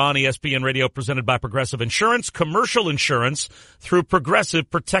bit later on. ESPN Radio presented by Progressive Insurance. Commercial insurance through Progressive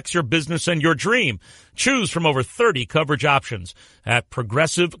protects your business and your dream. Choose from over 30 coverage options at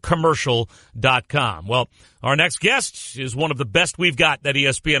progressivecommercial.com. Well, our next guest is one of the best we've got at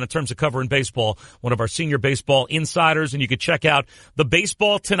ESPN in terms of covering baseball, one of our senior baseball insiders, and you can check out the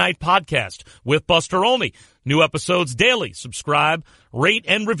Baseball Tonight podcast with Buster Olney. New episodes daily. Subscribe, rate,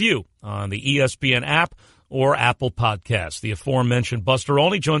 and review on the ESPN app or Apple Podcasts. The aforementioned Buster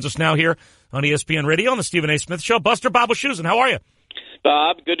Olney joins us now here on ESPN Radio on the Stephen A. Smith Show. Buster, Bob Wischusen, how are you?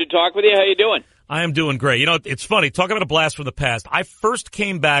 Bob, good to talk with you. How you doing? I am doing great. You know, it's funny, talking about a blast from the past. I first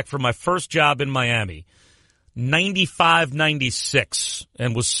came back from my first job in Miami, 95-96,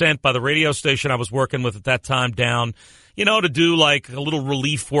 and was sent by the radio station I was working with at that time down, you know, to do like a little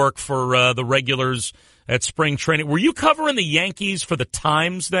relief work for the regulars at spring training. Were you covering the Yankees for the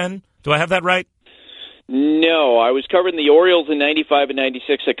Times then? Do I have that right? No, I was covering the Orioles in 95 and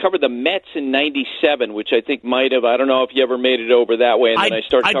 96. I covered the Mets in 97, which I think might have, I don't know if you ever made it over that way, and then I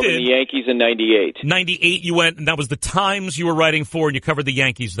started covering the Yankees in 98. 98 you went, and that was the Times you were writing for, and you covered the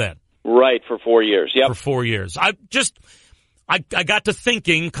Yankees then. Right, for 4 years, yep. For 4 years. I got to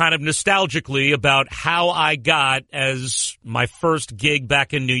thinking kind of nostalgically about how I got, as my first gig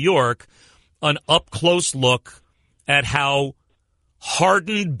back in New York, an up-close look at how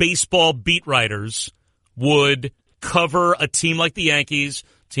hardened baseball beat writers would cover a team like the Yankees,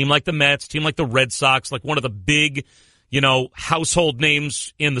 team like the Mets, team like the Red Sox, like one of the big, you know, household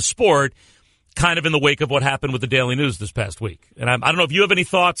names in the sport, kind of in the wake of what happened with the Daily News this past week. And I don't know if you have any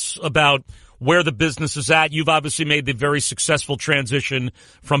thoughts about where the business is at. You've obviously made the very successful transition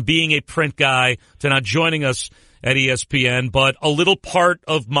from being a print guy to now joining us at ESPN, but a little part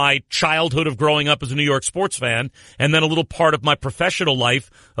of my childhood of growing up as a New York sports fan, and then a little part of my professional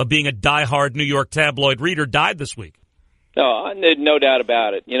life of being a diehard New York tabloid reader died this week. Oh, no doubt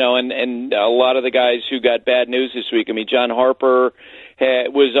about it. You know, and a lot of the guys who got bad news this week. I mean, John Harper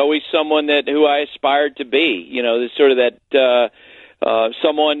was always someone who I aspired to be. You know, this sort of that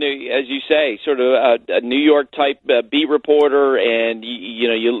someone, as you say, sort of a New York type beat reporter, and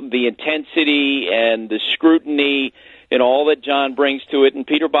the intensity and the scrutiny and all that John brings to it. And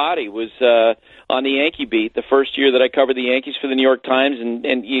Peter Botti was on the Yankee beat the first year that I covered the Yankees for the New York Times,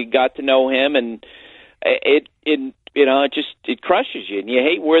 and you got to know him, and it crushes you, and you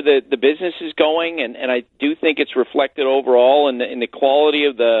hate where the business is going, and I do think it's reflected overall in the quality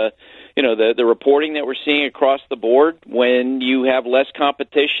of the reporting that we're seeing across the board. When you have less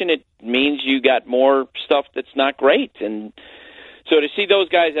competition, it means you got more stuff that's not great, and so to see those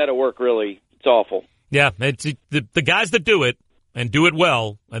guys out of work, really, it's awful. Yeah, it's the guys that do it and do it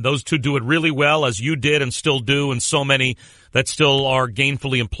well, and those two do it really well, as you did and still do, and so many that still are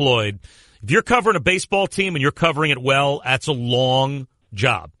gainfully employed. If you're covering a baseball team and you're covering it well, that's a long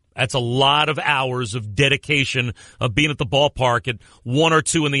job. That's a lot of hours of dedication of being at the ballpark at 1 or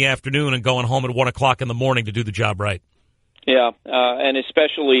 2 in the afternoon and going home at 1 o'clock in the morning to do the job right. Yeah, and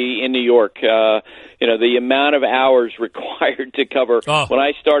especially in New York, the amount of hours required to cover. Oh. When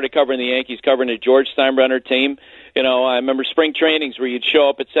I started covering the Yankees, covering a George Steinbrenner team, I remember spring trainings where you'd show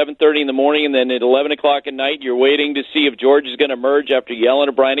up at 7:30 in the morning, and then at 11 o'clock at night, you're waiting to see if George is going to emerge after yelling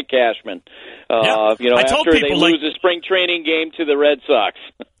at Brian Cashman. After they lose a spring training game to the Red Sox.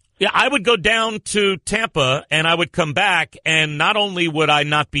 Yeah, I would go down to Tampa, and I would come back, and not only would I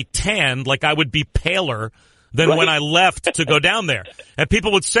not be tanned, like I would be paler than when I left to go down there. And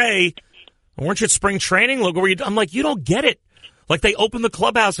people would say, weren't you at spring training? Look where you. I'm like, you don't get it. Like, they open the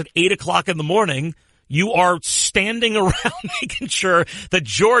clubhouse at 8 o'clock in the morning. You are standing around making sure that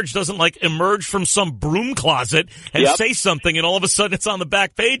George doesn't, emerge from some broom closet and say something, and all of a sudden it's on the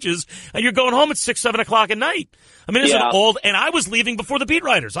back pages, and you're going home at 6, 7 o'clock at night. I mean, and I was leaving before the beat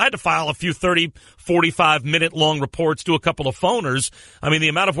writers. I had to file a few 30, 45-minute long reports to a couple of phoners. I mean, the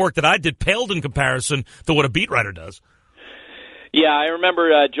amount of work that I did paled in comparison to what a beat writer does. Yeah, I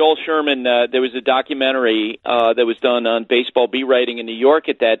remember Joel Sherman. There was a documentary that was done on baseball beat writing in New York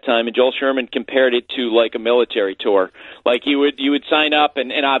at that time, and Joel Sherman compared it to like a military tour. Like you would sign up,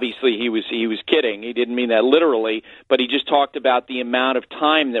 and obviously he was kidding. He didn't mean that literally, but he just talked about the amount of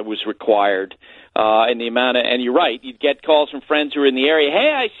time that was required. And the amount of, and you're right, you'd get calls from friends who are in the area.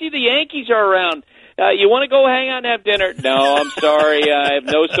 Hey, I see the Yankees are around. You want to go hang out and have dinner? No, I'm sorry. I have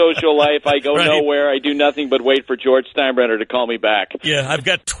no social life. I go nowhere. I do nothing but wait for George Steinbrenner to call me back. Yeah, I've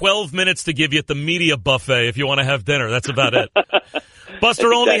got 12 minutes to give you at the media buffet if you want to have dinner. That's about it.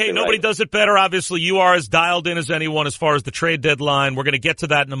 Buster Olney, exactly hey, nobody right. does it better. Obviously, you are as dialed in as anyone as far as the trade deadline. We're going to get to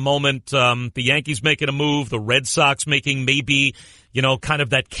that in a moment. The Yankees making a move, the Red Sox making maybe, kind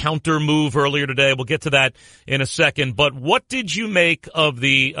of that counter move earlier today. We'll get to that in a second. But what did you make of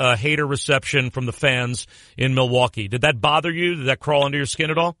the hater reception from the fans in Milwaukee? Did that bother you? Did that crawl under your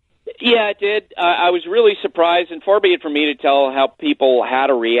skin at all? Yeah, it did. I was really surprised, and far be it for me to tell how people how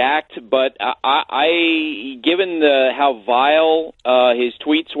to react, but I given how vile his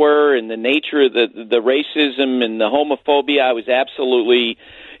tweets were and the nature of the racism and the homophobia, I was absolutely,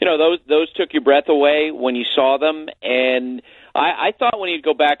 those took your breath away when you saw them, and I thought when he'd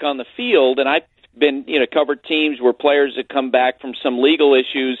go back on the field, and I've been, covered teams where players had come back from some legal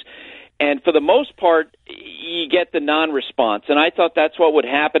issues, and for the most part, you get the non-response. And I thought that's what would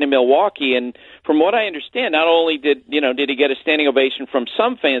happen in Milwaukee. And from what I understand, not only did he get a standing ovation from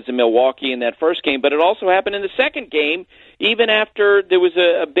some fans in Milwaukee in that first game, but it also happened in the second game, even after there was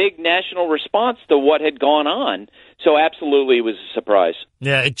a big national response to what had gone on. So absolutely it was a surprise.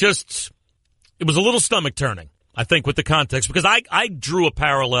 Yeah, it was a little stomach-turning, I think, with the context, because I drew a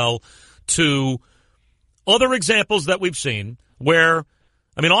parallel to other examples that we've seen where,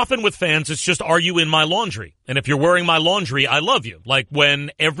 often with fans, it's just, are you in my laundry? And if you're wearing my laundry, I love you. Like when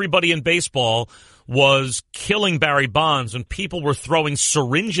everybody in baseball was killing Barry Bonds and people were throwing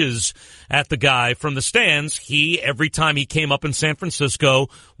syringes at the guy from the stands, every time he came up in San Francisco,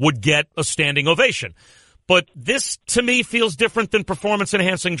 would get a standing ovation. But this, to me, feels different than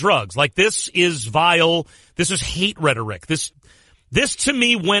performance-enhancing drugs. Like, this is vile. This is hate rhetoric. This, to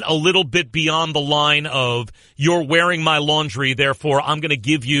me, went a little bit beyond the line of, you're wearing my laundry, therefore I'm going to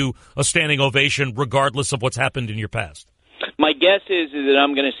give you a standing ovation regardless of what's happened in your past. My guess is that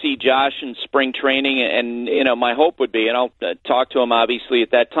I'm going to see Josh in spring training, and, my hope would be, and I'll talk to him obviously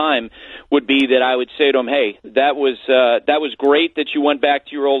at that time, would be that I would say to him, hey, that was great that you went back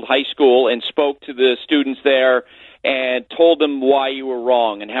to your old high school and spoke to the students there and told them why you were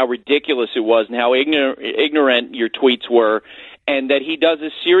wrong and how ridiculous it was and how ignorant your tweets were. And that he does a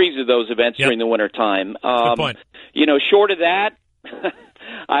series of those events during the winter time. Good point. Short of that,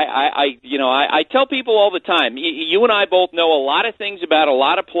 I tell people all the time, you and I both know a lot of things about a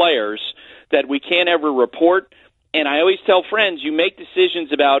lot of players that we can't ever report. And I always tell friends, you make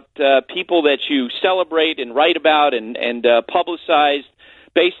decisions about people that you celebrate and write about and publicize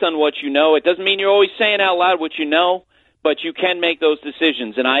based on what you know. It doesn't mean you're always saying out loud what you know, but you can make those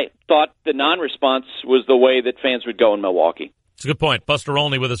decisions. And I thought the non-response was the way that fans would go in Milwaukee. It's a good point. Buster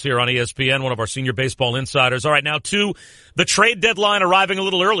Olney with us here on ESPN, one of our senior baseball insiders. All right, now to the trade deadline arriving a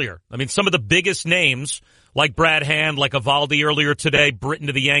little earlier. Some of the biggest names, like Brad Hand, like Evaldi earlier today, Britton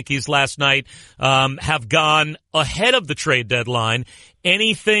to the Yankees last night, have gone ahead of the trade deadline.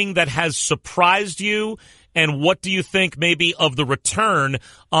 Anything that has surprised you? And what do you think maybe of the return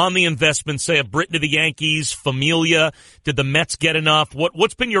on the investment, say, of Britton to the Yankees, Familia? Did the Mets get enough?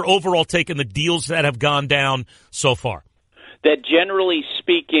 What's been your overall take in the deals that have gone down so far? That generally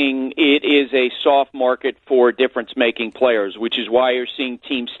speaking, it is a soft market for difference-making players, which is why you're seeing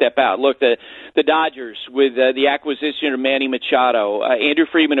teams step out. Look, the Dodgers, with the acquisition of Manny Machado, Andrew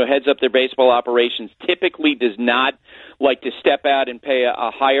Friedman, who heads up their baseball operations, typically does not like to step out and pay a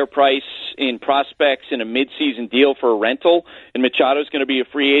higher price in prospects in a mid-season deal for a rental, and Machado's going to be a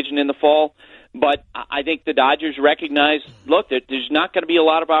free agent in the fall. But I think the Dodgers recognize, look, there's not going to be a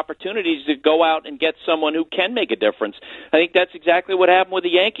lot of opportunities to go out and get someone who can make a difference. I think that's exactly what happened with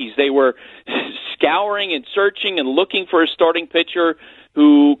the Yankees. They were scouring and searching and looking for a starting pitcher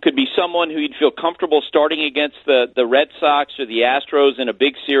who could be someone who you'd feel comfortable starting against the Red Sox or the Astros in a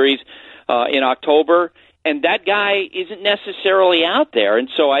big series in October. And that guy isn't necessarily out there. And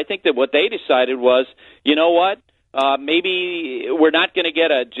so I think that what they decided was, you know what? Maybe we're not going to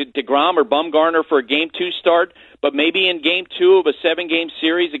get a DeGrom or Bumgarner for a Game 2 start, but maybe in Game 2 of a 7-game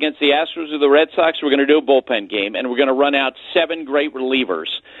series against the Astros or the Red Sox, we're going to do a bullpen game, and we're going to run out 7 great relievers.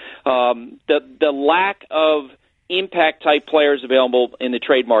 The lack of impact-type players available in the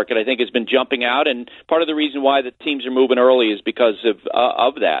trade market, I think, has been jumping out, and part of the reason why the teams are moving early is because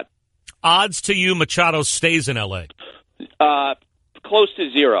of that. Odds to you Machado stays in L.A.? Close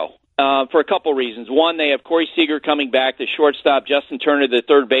to 0. For a couple reasons. One, they have Corey Seager coming back, the shortstop, Justin Turner, the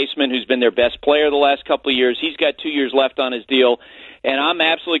third baseman, who's been their best player the last couple of years. He's got 2 years left on his deal, and I'm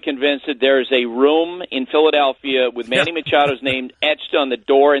absolutely convinced that there is a room in Philadelphia with Manny Machado's name etched on the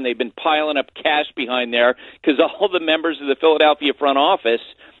door, and they've been piling up cash behind there because all the members of the Philadelphia front office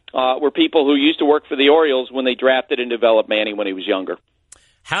were people who used to work for the Orioles when they drafted and developed Manny when he was younger.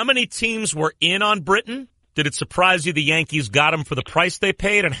 How many teams were in on Britton? Did it surprise you the Yankees got him for the price they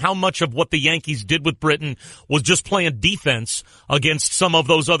paid? And how much of what the Yankees did with Britton was just playing defense against some of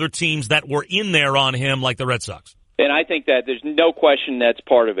those other teams that were in there on him, like the Red Sox? And I think that there's no question that's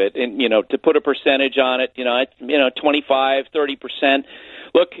part of it. And, to put a percentage on it, 25, 30%.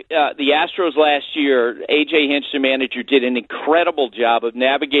 Look, the Astros last year, A.J. Hinch, the manager, did an incredible job of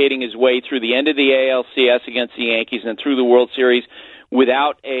navigating his way through the end of the ALCS against the Yankees and through the World Series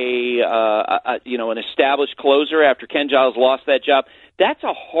without an established closer after Ken Giles lost that job. That's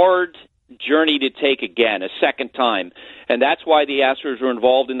a hard journey to take again, a second time. And that's why the Astros were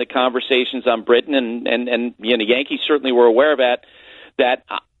involved in the conversations on Britton, and the Yankees certainly were aware of that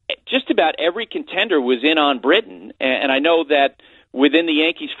just about every contender was in on Britton. And I know that within the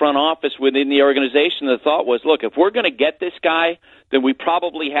Yankees front office, within the organization, the thought was, look, if we're going to get this guy, then we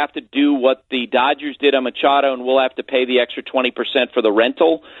probably have to do what the Dodgers did on Machado, and we'll have to pay the extra 20% for the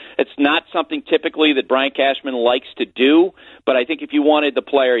rental. It's not something typically that Brian Cashman likes to do, but I think if you wanted the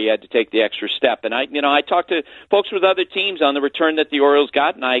player, you had to take the extra step. And I talked to folks with other teams on the return that the Orioles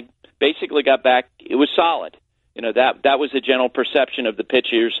got, and I basically got back, it was solid. That was the general perception of the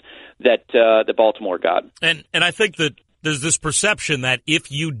pitchers that the Baltimore got. And I think that there's this perception that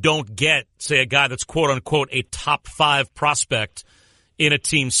if you don't get, say, a guy that's quote-unquote a top 5 prospect in a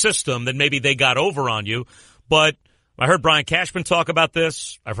team system, then maybe they got over on you. But I heard Brian Cashman talk about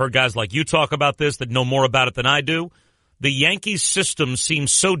this. I've heard guys like you talk about this that know more about it than I do. The Yankees system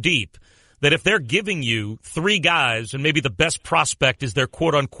seems so deep that if they're giving you 3 guys and maybe the best prospect is their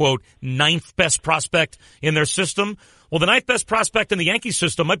quote-unquote 9th best prospect in their system, well, the 9th best prospect in the Yankees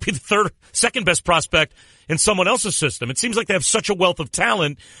system might be the second best prospect in someone else's system. It seems like they have such a wealth of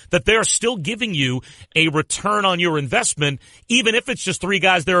talent that they're still giving you a return on your investment, even if it's just 3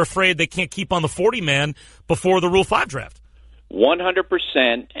 guys they're afraid they can't keep on the 40-man before the Rule 5 draft.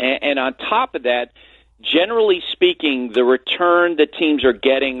 100%. And on top of that, generally speaking, the return that teams are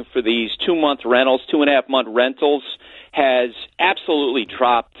getting for these 2-month rentals, 2.5-month rentals, has absolutely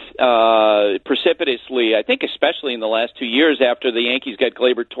dropped precipitously, I think especially in the last 2 years after the Yankees got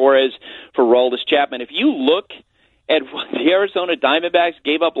Gleyber Torres for Aroldis Chapman. If you look at what the Arizona Diamondbacks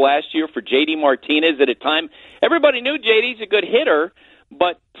gave up last year for J.D. Martinez at a time, everybody knew J.D.'s a good hitter,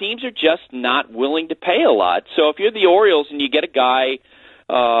 but teams are just not willing to pay a lot. So if you're the Orioles and you get a guy,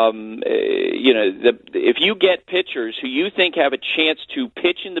 if you get pitchers who you think have a chance to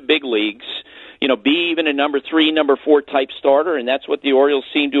pitch in the big leagues, be even a number 3, number 4 type starter, and that's what the Orioles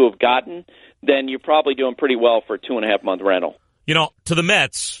seem to have gotten, then you're probably doing pretty well for a 2.5-month rental. To the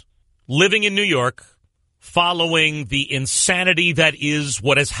Mets, living in New York, following the insanity that is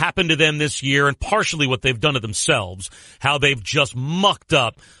what has happened to them this year and partially what they've done to themselves, how they've just mucked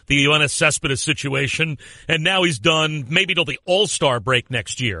up the Yoenis Cespedes situation, and now he's done maybe till the All-Star break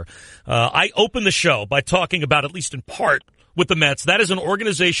next year. I opened the show by talking about, at least in part, with the Mets. That is an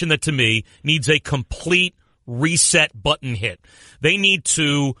organization that, to me, needs a complete reset button hit. They need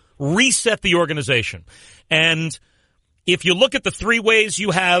to reset the organization. And if you look at the 3 ways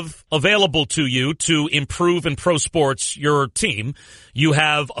you have available to you to improve in pro sports your team, you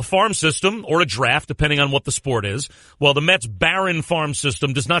have a farm system or a draft, depending on what the sport is. Well, the Mets' barren farm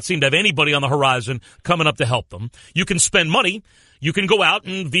system does not seem to have anybody on the horizon coming up to help them. You can spend money. You can go out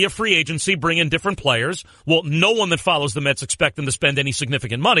and, via free agency, bring in different players. Well, no one that follows the Mets expect them to spend any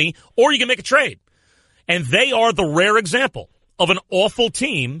significant money, or you can make a trade. And they are the rare example of an awful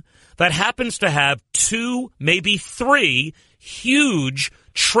team that happens to have 2, maybe 3 huge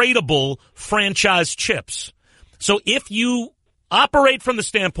tradable franchise chips. So if you operate from the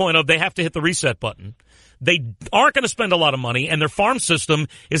standpoint of they have to hit the reset button, they aren't going to spend a lot of money, and their farm system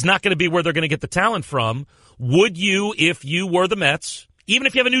is not going to be where they're going to get the talent from, would you, if you were the Mets, even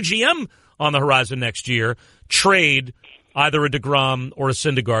if you have a new GM on the horizon next year, trade either a DeGrom or a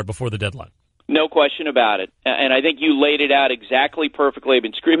Syndergaard before the deadline? No question about it. And I think you laid it out exactly perfectly. I've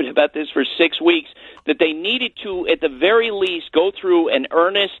been screaming about this for 6 weeks, that they needed to, at the very least, go through an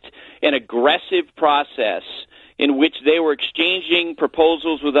earnest and aggressive process in which they were exchanging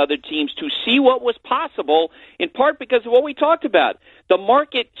proposals with other teams to see what was possible, in part because of what we talked about. The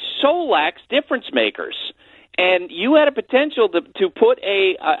market so lacks difference makers. And you had a potential to put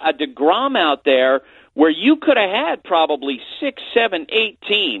a DeGrom out there where you could have had probably 6, 7, 8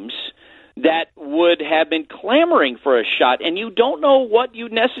 teams that would have been clamoring for a shot, and you don't know what you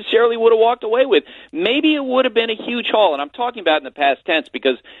necessarily would have walked away with. Maybe it would have been a huge haul, and I'm talking about in the past tense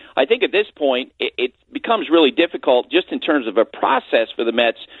because I think at this point it becomes really difficult just in terms of a process for the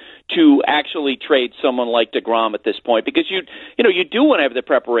Mets to actually trade someone like DeGrom at this point, because you do want to have the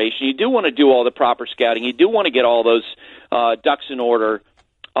preparation, you do want to do all the proper scouting, you do want to get all those ducks in order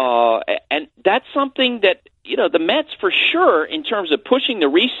And that's something that, the Mets for sure, in terms of pushing the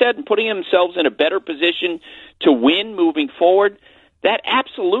reset and putting themselves in a better position to win moving forward, that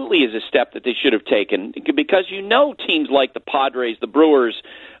absolutely is a step that they should have taken, because teams like the Padres, the Brewers,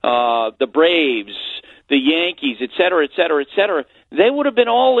 the Braves, the Yankees, et cetera, they would have been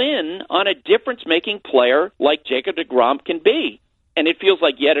all in on a difference-making player like Jacob deGrom can be. And it feels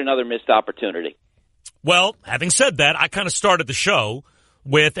like yet another missed opportunity. Well, having said that, I kind of started the show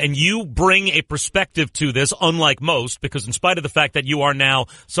with, and you bring a perspective to this unlike most, because in spite of the fact that you are now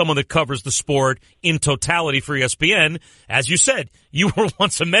someone that covers the sport in totality for ESPN, as you said, you were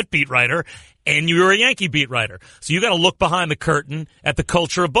once a Met beat writer and you were a Yankee beat writer. So you got to look behind the curtain at the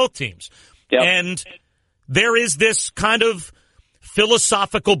culture of both teams. Yep. And there is this kind of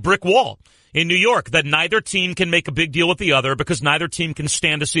philosophical brick wall in New York that neither team can make a big deal with the other because neither team can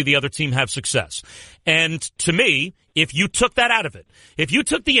stand to see the other team have success. And to me, if you took that out of it, if you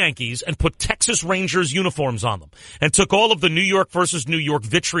took the Yankees and put Texas Rangers uniforms on them and took all of the New York versus New York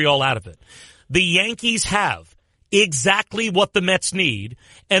vitriol out of it, the Yankees have exactly what the Mets need,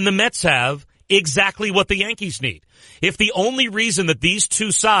 and the Mets have exactly what the Yankees need. If the only reason that these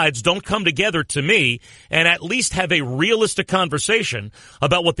two sides don't come together, to me, and at least have a realistic conversation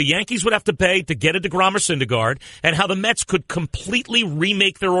about what the Yankees would have to pay to get a DeGrom or Syndergaard, and how the Mets could completely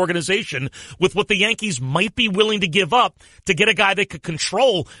remake their organization with what the Yankees might be willing to give up to get a guy they could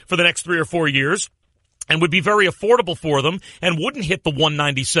control for the next 3 or 4 years, and would be very affordable for them, and wouldn't hit the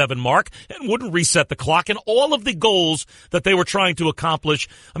 197 mark, and wouldn't reset the clock, and all of the goals that they were trying to accomplish.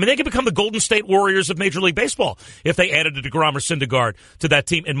 I mean, they could become the Golden State Warriors of Major League Baseball if they added a DeGrom or Syndergaard to that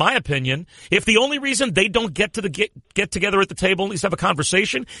team, in my opinion. If the only reason they don't get together at the table, at least have a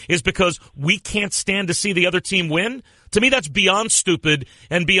conversation, is because we can't stand to see the other team win, to me that's beyond stupid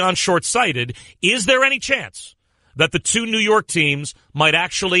and beyond short-sighted. Is there any chance that the two New York teams might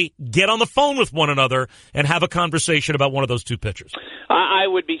actually get on the phone with one another and have a conversation about one of those two pitchers? I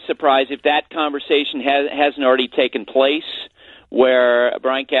would be surprised if that conversation hasn't already taken place, where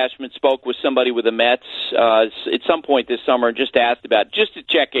Brian Cashman spoke with somebody with the Mets at some point this summer and just asked about, just to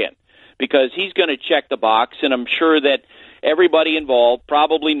check in, because he's going to check the box, and I'm sure that everybody involved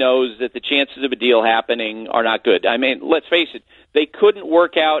probably knows that the chances of a deal happening are not good. I mean, let's face it, they couldn't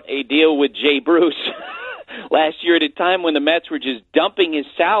work out a deal with Jay Bruce last year at a time when the Mets were just dumping his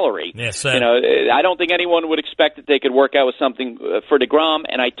salary. Yes, I don't think anyone would expect that they could work out with something for DeGrom,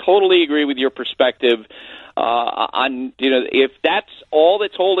 and I totally agree with your perspective on, if that's all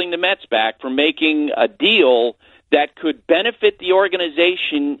that's holding the Mets back from making a deal that could benefit the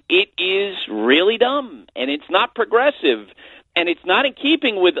organization, it is really dumb, and it's not progressive, and it's not in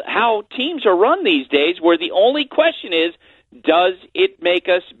keeping with how teams are run these days, where the only question is, does it make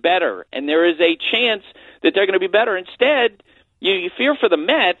us better? And there is a chance that they're going to be better. Instead, you fear for the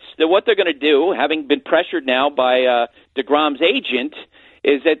Mets that what they're going to do, having been pressured now by DeGrom's agent,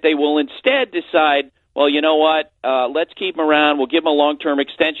 is that they will instead decide, well, you know what, let's keep him around, we'll give him a long-term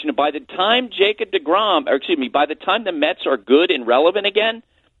extension, and by the time by the time the Mets are good and relevant again,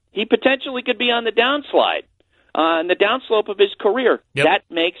 he potentially could be on the downslide, on the downslope of his career. Yep. That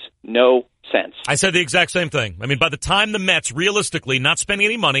makes no sense. I said the exact same thing. I mean, by the time the Mets, realistically, not spending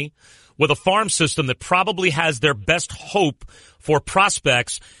any money, with a farm system that probably has their best hope for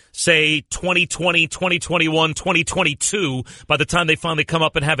prospects, say 2020, 2021, 2022, by the time they finally come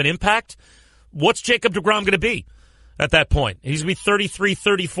up and have an impact, what's Jacob deGrom going to be at that point? He's going to be 33,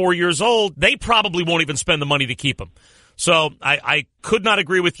 34 years old. They probably won't even spend the money to keep him. So I could not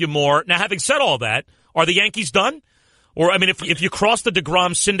agree with you more. Now, having said all that, are the Yankees done? Or, I mean, if you cross the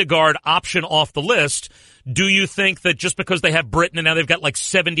DeGrom-Syndergaard option off the list, do you think that just because they have Britton and now they've got like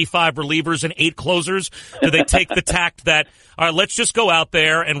 75 relievers and 8 closers, do they take the tact that, all right, let's just go out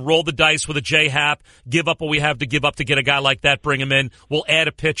there and roll the dice with a J-Happ, give up what we have to give up to get a guy like that, bring him in, we'll add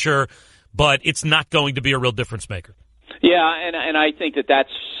a pitcher, but it's not going to be a real difference maker? Yeah, and I think that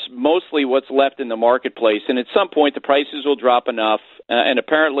that's mostly what's left in the marketplace. And at some point, the prices will drop enough. And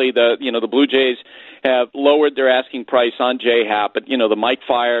apparently, the Blue Jays have lowered their asking price on J-Happ. But the Mike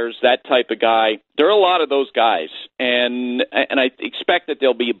Fiers, that type of guy, there are a lot of those guys, and I expect that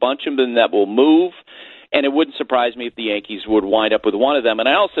there'll be a bunch of them that will move. And it wouldn't surprise me if the Yankees would wind up with one of them. And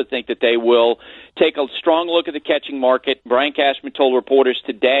I also think that they will take a strong look at the catching market. Brian Cashman told reporters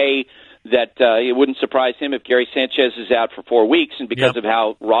today that it wouldn't surprise him if Gary Sanchez is out for 4 weeks. And because of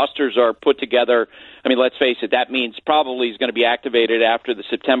how rosters are put together, I mean, let's face it, that means probably he's going to be activated after the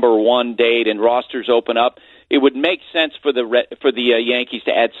September 1 date and rosters open up. It would make sense for the Yankees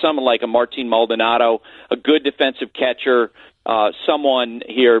to add someone like a Martin Maldonado, a good defensive catcher, someone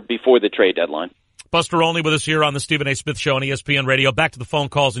here before the trade deadline. Buster Olney with us here on the Stephen A. Smith Show on ESPN Radio. Back to the phone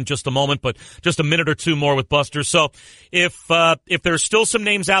calls in just a moment, but just a minute or two more with Buster. So if there's still some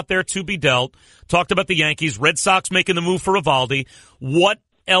names out there to be dealt, talked about the Yankees, Red Sox making the move for Eovaldi. What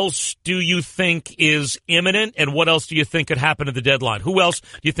else do you think is imminent, and what else do you think could happen at the deadline? Who else do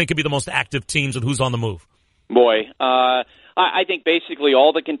you think could be the most active teams, and who's on the move? Boy, I think basically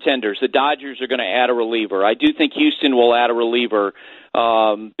all the contenders. The Dodgers are going to add a reliever. I do think Houston will add a reliever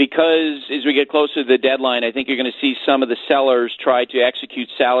because as we get closer to the deadline, I think you're going to see some of the sellers try to execute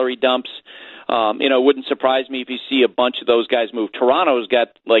salary dumps. It wouldn't surprise me if you see a bunch of those guys move. Toronto's got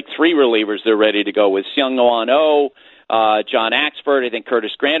like 3 relievers they're ready to go with. Seung-Hwan Oh, John Axford. I think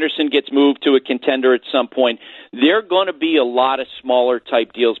Curtis Granderson gets moved to a contender at some point. There are going to be a lot of smaller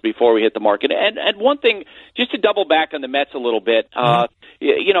type deals before we hit the market. And one thing, just to double back on the Mets a little bit, I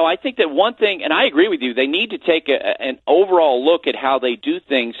think that one thing, and I agree with you, they need to take an overall look at how they do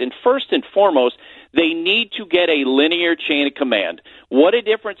things. And first and foremost, they need to get a linear chain of command. What a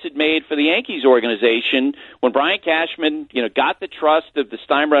difference it made for the Yankees organization when Brian Cashman, got the trust of the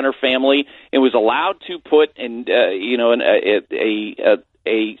Steinbrenner family and was allowed to put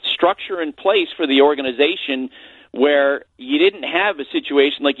a structure in place for the organization where you didn't have a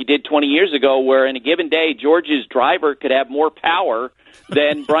situation like you did 20 years ago where in a given day George's driver could have more power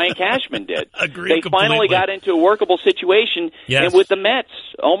than Brian Cashman did. They finally got into a workable situation. Yes. And with the Mets,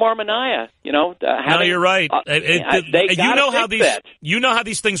 Omar Minaya, no, you're right. You know how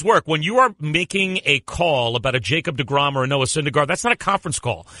these things work. When you are making a call about a Jacob deGrom or a Noah Syndergaard, that's not a conference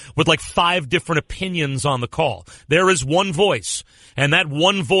call with like 5 different opinions on the call. There is one voice, and that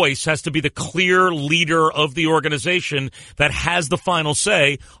one voice has to be the clear leader of the organization that has the final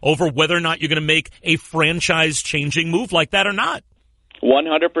say over whether or not you're going to make a franchise-changing move like that or not.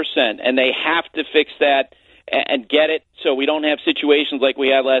 100%, and they have to fix that and get it so we don't have situations like we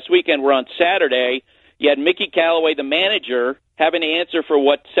had last weekend where on Saturday you had Mickey Callaway, the manager, having to answer for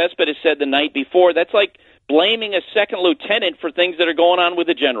what Cespedes said the night before. That's like blaming a second lieutenant for things that are going on with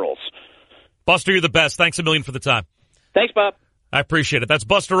the generals. Buster, you're the best. Thanks a million for the time. Thanks, Bob. I appreciate it. That's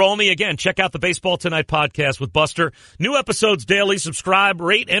Buster Olney. Again, check out the Baseball Tonight podcast with Buster. New episodes daily. Subscribe,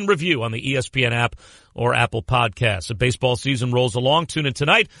 rate, and review on the ESPN app or Apple Podcasts. The baseball season rolls along. Tune in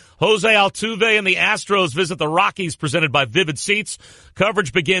tonight. Jose Altuve and the Astros visit the Rockies, presented by Vivid Seats.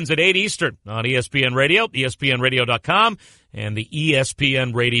 Coverage begins at 8 Eastern on ESPN Radio, ESPNRadio.com, and the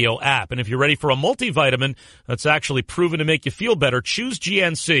ESPN Radio app. And if you're ready for a multivitamin that's actually proven to make you feel better, choose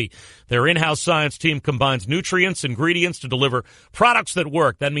GNC. Their in-house science team combines nutrients, ingredients to deliver products that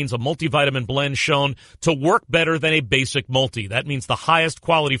work. That means a multivitamin blend shown to work better than a basic multi. That means the highest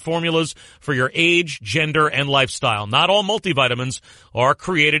quality formulas for your age, gender, and lifestyle. Not all multivitamins are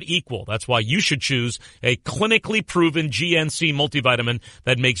created equal. That's why you should choose a clinically proven GNC multivitamin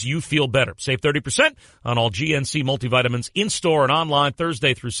that makes you feel better. Save 30% on all GNC multivitamins in-store and online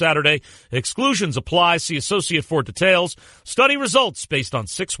Thursday through Saturday. Exclusions apply. See associate for details. Study results based on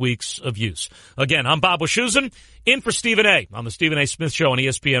 6 weeks of use. Again, I'm Bob Wischusen, in for Stephen A. on the Stephen A. Smith Show on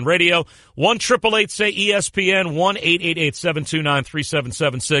ESPN Radio. 1-888-SAY-ESPN,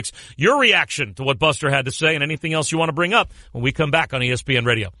 1-888-729-3776. Your reaction to what Buster had to say and anything else you want to bring up when we come back on ESPN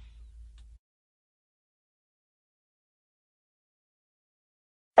Radio.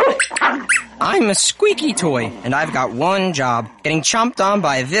 I'm a squeaky toy, and I've got one job, getting chomped on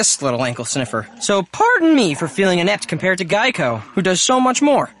by this little ankle sniffer. So pardon me for feeling inept compared to Geico, who does so much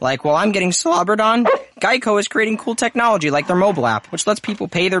more. Like while I'm getting slobbered on, Geico is creating cool technology like their mobile app, which lets people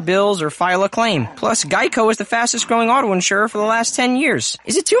pay their bills or file a claim. Plus, Geico is the fastest growing auto insurer for the last 10 years.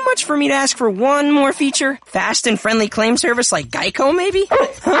 Is it too much for me to ask for one more feature? Fast and friendly claim service like Geico, maybe?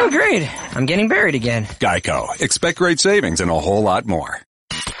 Oh, great. I'm getting buried again. Geico. Expect great savings and a whole lot more.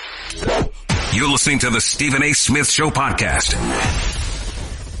 You're listening to the Stephen A. Smith Show podcast.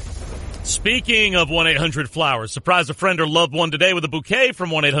 Speaking of 1-800-Flowers, surprise a friend or loved one today with a bouquet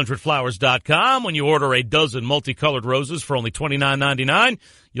from 1-800-Flowers.com. When you order a dozen multicolored roses for only $29.99,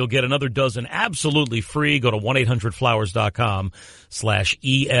 you'll get another dozen absolutely free. Go to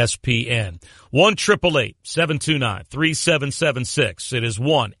 1-800-Flowers.com/ESPN. 1-888-729-3776. It is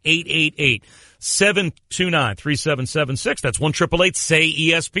 1-888-729-3776. That's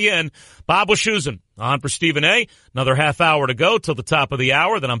 1-888-SAY-ESPN. Bob Wischusen on for Stephen A. Another half hour to go till the top of the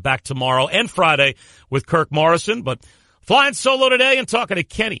hour. Then I'm back tomorrow and Friday with Kirk Morrison. But flying solo today and talking to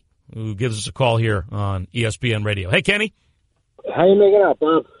Kenny, who gives us a call here on ESPN Radio. Hey, Kenny. How you making out,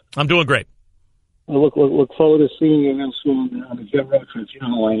 Bob? I'm doing great. I look forward to seeing you real soon on the Jet Road Trip. You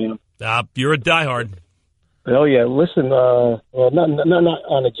know how I am. You're a diehard. Oh, yeah. Listen, well, not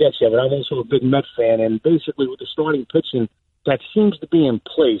on the Jets yet, but I'm also a big Met fan. And basically with the starting pitching that seems to be in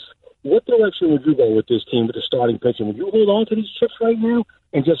place, what direction would you go with this team with the starting pitching? Would you hold on to these chips right now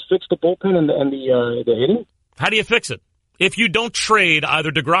and just fix the bullpen and the hitting? How do you fix it? If you don't trade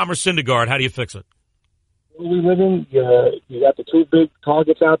either DeGrom or Syndergaard, how do you fix it? We live in, you got the two big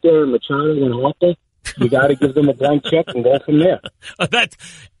targets out there, Machado and Harper. You got to give them a blank check and go from there.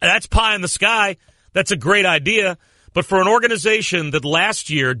 That's pie in the sky. That's a great idea. But for an organization that last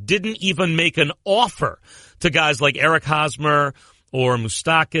year didn't even make an offer to guys like Eric Hosmer or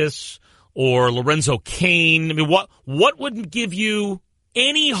Moustakas or Lorenzo Cain, I mean, what would give you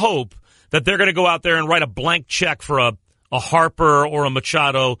any hope that they're going to go out there and write a blank check for a Harper or a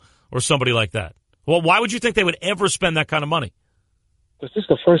Machado or somebody like that? Well, why would you think they would ever spend that kind of money? This is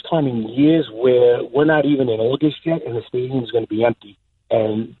the first time in years where we're not even in August yet, and the stadium is going to be empty.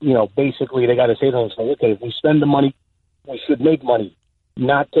 And, basically they got to say to themselves, okay, if we spend the money, we should make money,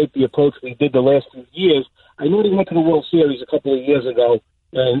 not take the approach we did the last few years. I know they went to the World Series a couple of years ago,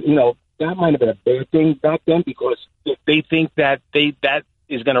 and, that might have been a bad thing back then because if they think that that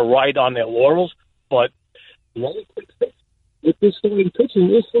is going to ride on their laurels. But the only quick fix with this starting pitching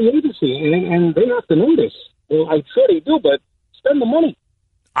is free agency, and they have to know this. Well, I'm sure they do, but spend the money.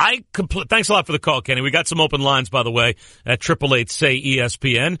 Thanks a lot for the call, Kenny. We got some open lines, by the way, at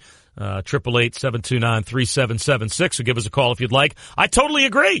 888-SAY-ESPN, 888-729-3776. So give us a call if you'd like. I totally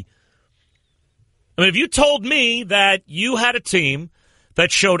agree. I mean, if you told me that you had a team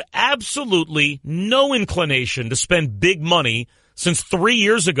that showed absolutely no inclination to spend big money since 3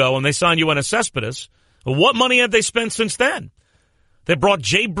 years ago when they signed you on Cespedes, what money have they spent since then? They brought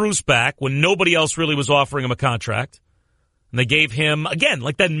Jay Bruce back when nobody else really was offering him a contract. And they gave him, again,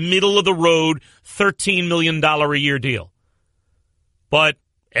 like that middle-of-the-road $13 million a year deal. But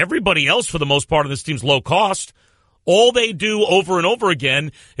everybody else, for the most part, of this team's low cost. All they do over and over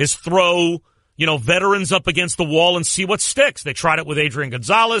again is throw, veterans up against the wall and see what sticks. They tried it with Adrian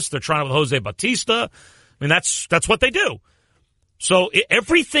Gonzalez. They're trying it with Jose Bautista. I mean, that's what they do. So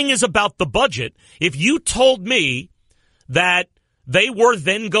everything is about the budget. If you told me that they were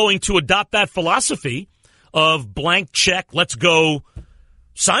then going to adopt that philosophy of blank check, let's go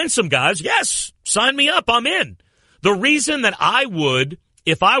sign some guys, yes, sign me up, I'm in. The reason that I would,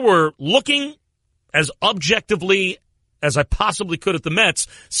 if I were looking as objectively as I possibly could at the Mets,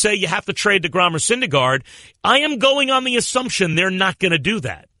 say you have to trade DeGrom or Syndergaard, I am going on the assumption they're not going to do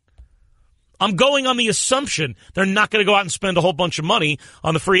that. I'm going on the assumption they're not going to go out and spend a whole bunch of money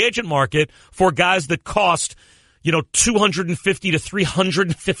on the free agent market for guys that cost, $250 to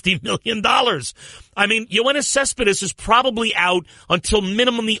 $350 million. I mean, Yoenis Cespedes is probably out until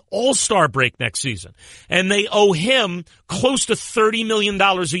minimum the All-Star break next season. And they owe him close to $30 million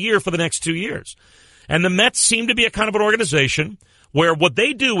a year for the next 2 years. And the Mets seem to be a kind of an organization where what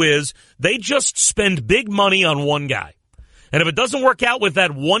they do is they just spend big money on one guy. And if it doesn't work out with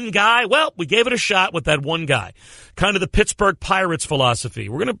that one guy, well, we gave it a shot with that one guy. Kind of the Pittsburgh Pirates philosophy.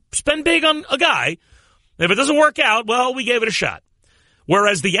 We're going to spend big on a guy. If it doesn't work out, well, we gave it a shot.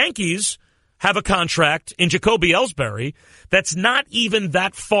 Whereas the Yankees have a contract in Jacoby Ellsbury that's not even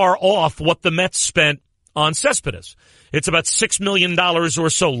that far off what the Mets spent on Cespedes. It's about $6 million or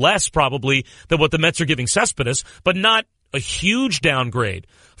so less probably than what the Mets are giving Cespedes, but not a huge downgrade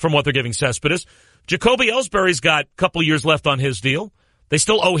from what they're giving Cespedes. Jacoby Ellsbury's got a couple years left on his deal. They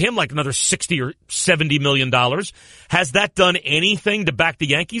still owe him like another $60 or $70 million. Has that done anything to back the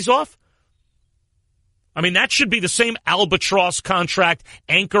Yankees off? I mean, that should be the same albatross contract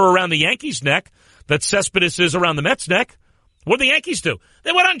anchor around the Yankees' neck that Cespedes is around the Mets' neck. What did the Yankees do?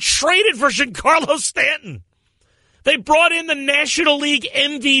 They went out and traded for Giancarlo Stanton. They brought in the National League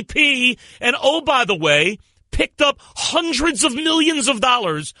MVP and, oh, by the way, picked up hundreds of millions of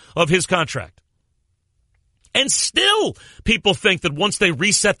dollars of his contract. And still, people think that once they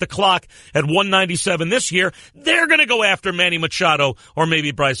reset the clock at 197 this year, they're going to go after Manny Machado or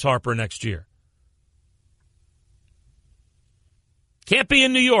maybe Bryce Harper next year. Can't be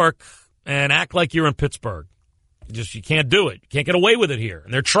in New York and act like you're in Pittsburgh. You can't do it. You can't get away with it here.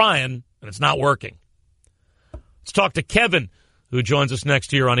 And they're trying, and it's not working. Let's talk to Kevin, who joins us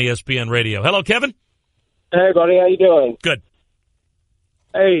next here on ESPN Radio. Hello, Kevin. Hey, buddy. How you doing? Good.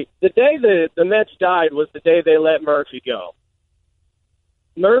 Hey, the day the Mets died was the day they let Murphy go.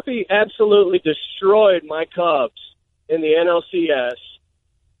 Murphy absolutely destroyed my Cubs in the NLCS,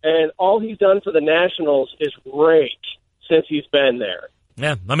 and all he's done for the Nationals is rake since he's been there.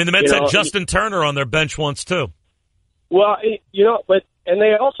 Yeah, I mean, the Mets had Justin Turner on their bench once, too. Well, and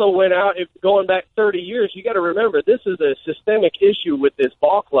they also went out, going back 30 years, you got to remember, this is a systemic issue with this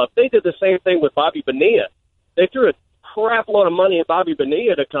ball club. They did the same thing with Bobby Bonilla. They threw a crap load of money at Bobby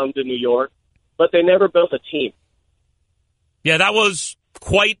Bonilla to come to New York, but they never built a team. Yeah, that was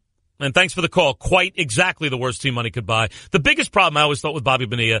quite And thanks for the call. Quite exactly the worst team money could buy. The biggest problem I always thought with Bobby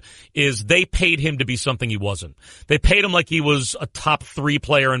Bonilla is they paid him to be something he wasn't. They paid him like he was a top 3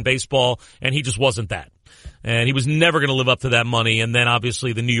 player in baseball, and he just wasn't that. And he was never going to live up to that money. And then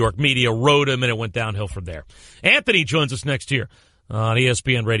obviously the New York media rode him, and it went downhill from there. Anthony joins us next year on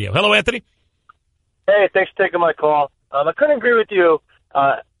ESPN Radio. Hello, Anthony. Hey, thanks for taking my call. I couldn't agree with you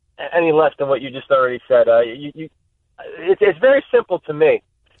any less than what you just already said. It's very simple to me.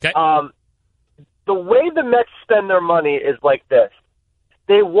 Okay. The way the Mets spend their money is like this.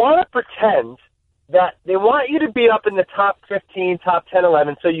 They want to pretend that they want you to be up in the top 15, top 10,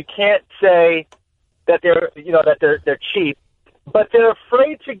 11, so you can't say that they're cheap, but they're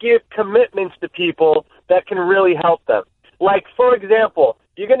afraid to give commitments to people that can really help them. Like, for example,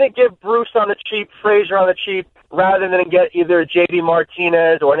 you're going to give Bruce on the cheap, Frazier on the cheap, rather than get either a J.D.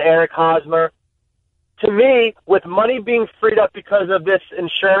 Martinez or an Eric Hosmer. To me, with money being freed up because of this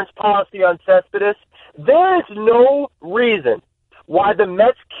insurance policy on Cespedes, there is no reason why the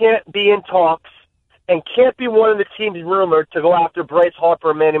Mets can't be in talks and can't be one of the teams rumored to go after Bryce Harper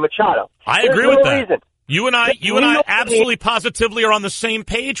or Manny Machado. I agree with that. Reason. You and I absolutely positively are on the same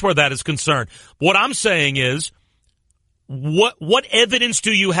page where that is concerned. What I'm saying is, what evidence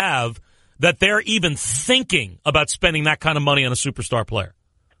do you have that they're even thinking about spending that kind of money on a superstar player?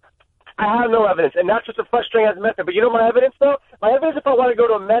 I have no evidence, and that's just a frustrating as a Mets fan. But you know my evidence, though? My evidence, if I want to go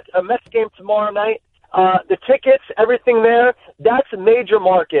to a Mets game tomorrow night, the tickets, everything there, that's a major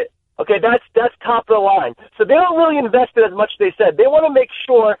market. Okay, that's top of the line. So they don't really invest it as much as they said. They want to make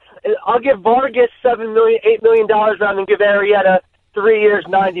sure. I'll give Vargas $7 million, $8 million rather than give Arrieta 3 years,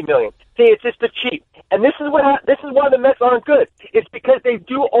 $90 million. See, it's just the cheap. And this is why the Mets aren't good. It's because they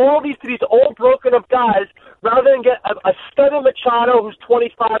do all these to these old broken up guys rather than get a stud in Machado who's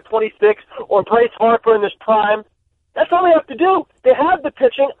 25, 26, or Bryce Harper in his prime. That's all they have to do. They have the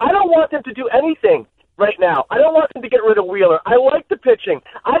pitching. I don't want them to do anything right now. I don't want them to get rid of Wheeler. I like the pitching.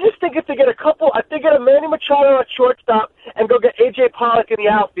 I just think if they get a Manny Machado at shortstop and go get A.J. Pollock in the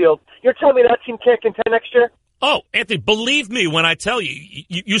outfield, you're telling me that team can't contend next year? Oh, Anthony, believe me when I tell you,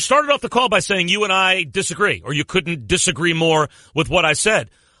 you started off the call by saying you and I disagree, or you couldn't disagree more with what I said.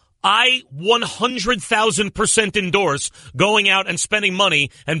 I 100,000% endorse going out and spending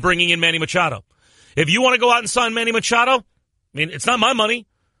money and bringing in Manny Machado. If you want to go out and sign Manny Machado, I mean, it's not my money.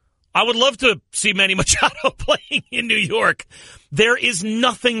 I would love to see Manny Machado playing in New York. There is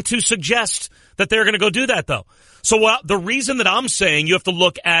nothing to suggest that they're going to go do that, though. So the reason that I'm saying you have to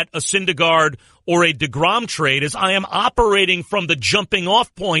look at a Syndergaard or a DeGrom trade is I am operating from the jumping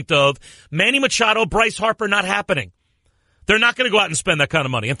off point of Manny Machado, Bryce Harper not happening. They're not going to go out and spend that kind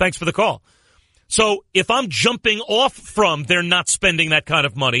of money. And thanks for the call. So if I'm jumping off from they're not spending that kind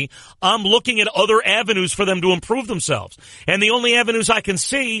of money, I'm looking at other avenues for them to improve themselves. And the only avenues I can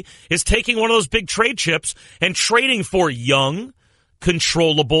see is taking one of those big trade chips and trading for young,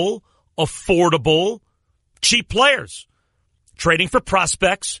 controllable, affordable, cheap players. Trading for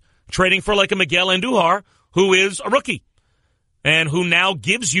prospects, trading for like a Miguel Andujar, who is a rookie, and who now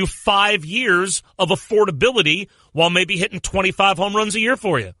gives you 5 years of affordability while maybe hitting 25 home runs a year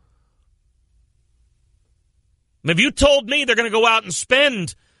for you. If you told me they're going to go out and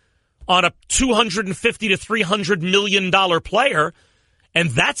spend on a $250 to $300 million player,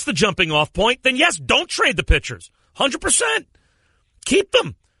 and that's the jumping off point, then yes, don't trade the pitchers. 100%. Keep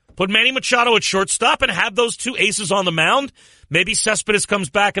them. Put Manny Machado at shortstop and have those two aces on the mound. Maybe Cespedes comes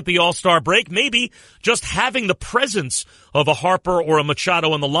back at the All-Star break. Maybe just having the presence of a Harper or a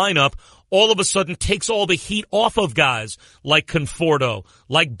Machado in the lineup all of a sudden takes all the heat off of guys like Conforto,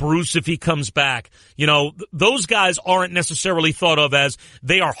 like Bruce if he comes back. You know, those guys aren't necessarily thought of as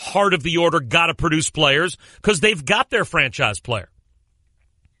they are heart of the order, gotta produce players, because they've got their franchise player.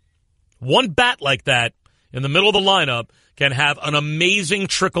 One bat like that in the middle of the lineup can have an amazing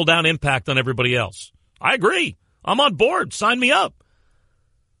trickle-down impact on everybody else. I agree. I'm on board. Sign me up.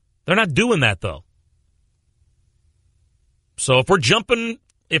 They're not doing that, though. So if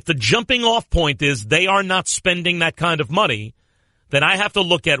the jumping off point is they are not spending that kind of money, then I have to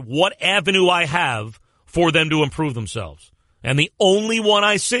look at what avenue I have for them to improve themselves. And the only one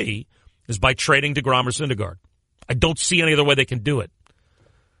I see is by trading DeGrom or Syndergaard. I don't see any other way they can do it.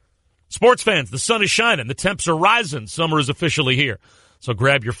 Sports fans, the sun is shining. The temps are rising. Summer is officially here. So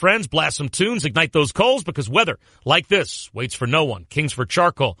grab your friends, blast some tunes, ignite those coals, because weather like this waits for no one. Kingsford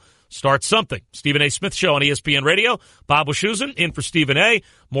Charcoal. Start something. Stephen A. Smith Show on ESPN Radio. Bob Wischusen in for Stephen A.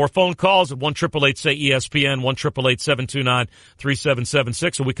 More phone calls at 1-888-SAY-ESPN,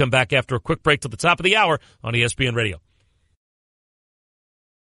 1-888-729-3776. And we come back after a quick break to the top of the hour on ESPN Radio.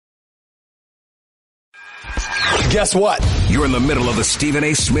 Guess what? You're in the middle of the Stephen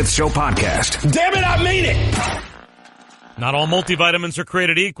A. Smith Show podcast. Damn it, I mean it! Not all multivitamins are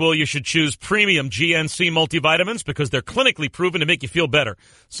created equal. You should choose premium GNC multivitamins because they're clinically proven to make you feel better.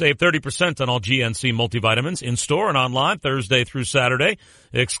 Save 30% on all GNC multivitamins in store and online Thursday through Saturday.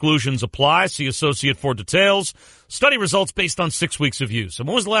 Exclusions apply. See associate for details. Study results based on 6 weeks of use. And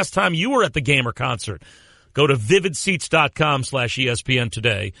when was the last time you were at the game or concert? Go to vividseats.com/ESPN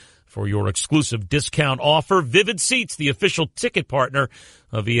today for your exclusive discount offer. Vivid Seats, the official ticket partner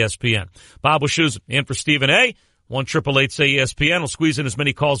of ESPN. Bob Wischusen in for Stephen A. 1-888-SAY-ESPN. We'll squeeze in as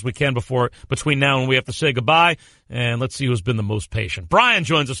many calls as we can between now and we have to say goodbye. And let's see who's been the most patient. Brian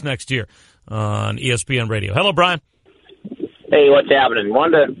joins us next year on ESPN Radio. Hello, Brian. Hey, what's happening?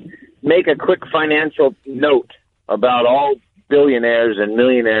 Wanted to make a quick financial note about all billionaires and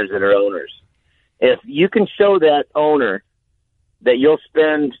millionaires that are owners. If you can show that owner that you'll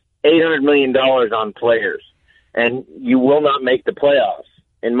spend $800 million on players and you will not make the playoffs,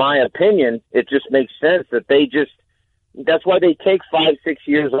 in my opinion, it just makes sense that that's why they take 5-6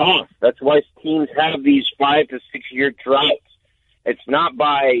 years off. That's why teams have these 5 to 6 year droughts. It's not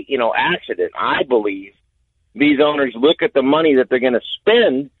by, accident. I believe these owners look at the money that they're going to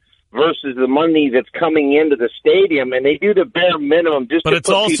spend versus the money that's coming into the stadium, and they do the bare minimum just but to it's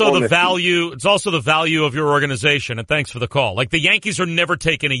put also people the in value. It's also the value of your organization. And thanks for the call. Like the Yankees are never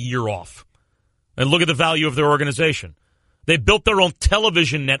taking a year off. And look at the value of their organization. They built their own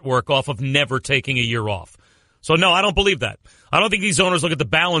television network off of never taking a year off. So, no, I don't believe that. I don't think these owners look at the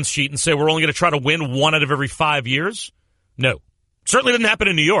balance sheet and say we're only going to try to win 1 out of every 5 years. No. Certainly didn't happen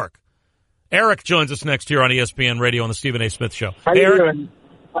in New York. Eric joins us next year on ESPN Radio on the Stephen A. Smith Show. How you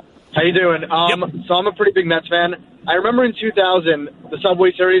doing? So I'm a pretty big Mets fan. I remember in 2000, the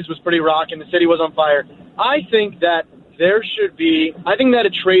Subway Series was pretty rocking. The city was on fire. I think that a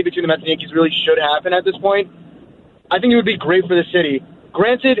trade between the Mets and Yankees really should happen at this point. I think it would be great for the city.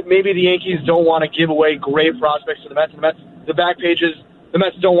 Granted, maybe the Yankees don't want to give away great prospects to the Mets. The back pages, the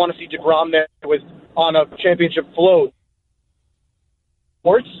Mets don't want to see DeGrom there on a championship float.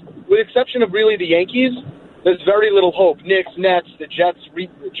 Sports, with the exception of really the Yankees, there's very little hope. Knicks, Nets, the Jets, the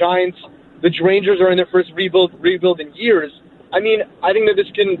Giants, the Rangers are in their first rebuild in years. I mean, I think that this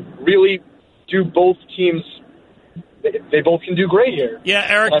can really do both teams. They both can do great here. Yeah,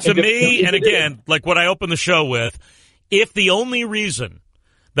 Eric, to me, and again, like what I opened the show with, if the only reason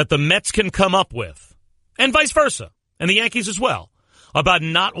that the Mets can come up with, and vice versa, and the Yankees as well, about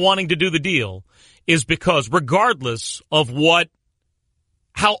not wanting to do the deal is because regardless of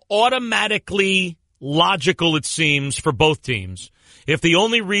how automatically logical it seems for both teams, if the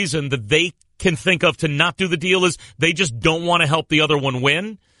only reason that they can think of to not do the deal is they just don't want to help the other one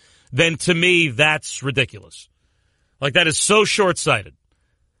win, then to me, that's ridiculous. Like, that is so short-sighted.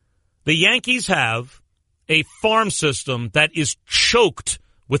 The Yankees have a farm system that is choked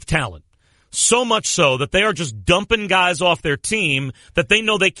with talent. So much so that they are just dumping guys off their team that they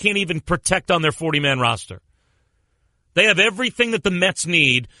know they can't even protect on their 40-man roster. They have everything that the Mets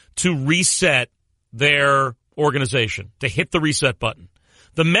need to reset their organization, to hit the reset button.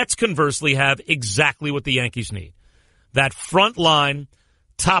 The Mets, conversely, have exactly what the Yankees need. That front line,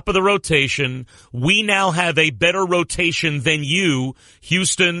 top of the rotation. We now have a better rotation than you,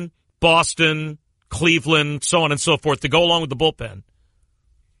 Houston, Boston, Cleveland, so on and so forth, to go along with the bullpen.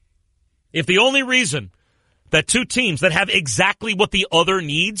 If the only reason that two teams that have exactly what the other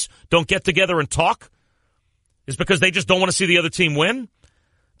needs don't get together and talk is because they just don't want to see the other team win,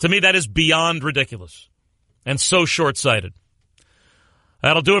 to me that is beyond ridiculous and so short-sighted.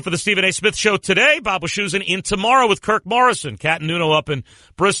 That'll do it for the Stephen A. Smith Show today. Bob Wischusen in tomorrow with Kirk Morrison. Cat and Nuno up in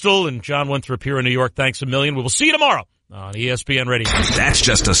Bristol, and John Winthrop here in New York. Thanks a million. We will see you tomorrow on ESPN Radio. That's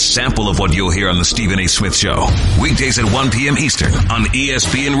just a sample of what you'll hear on the Stephen A. Smith Show. Weekdays at 1 p.m. Eastern on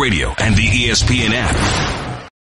ESPN Radio and the ESPN app.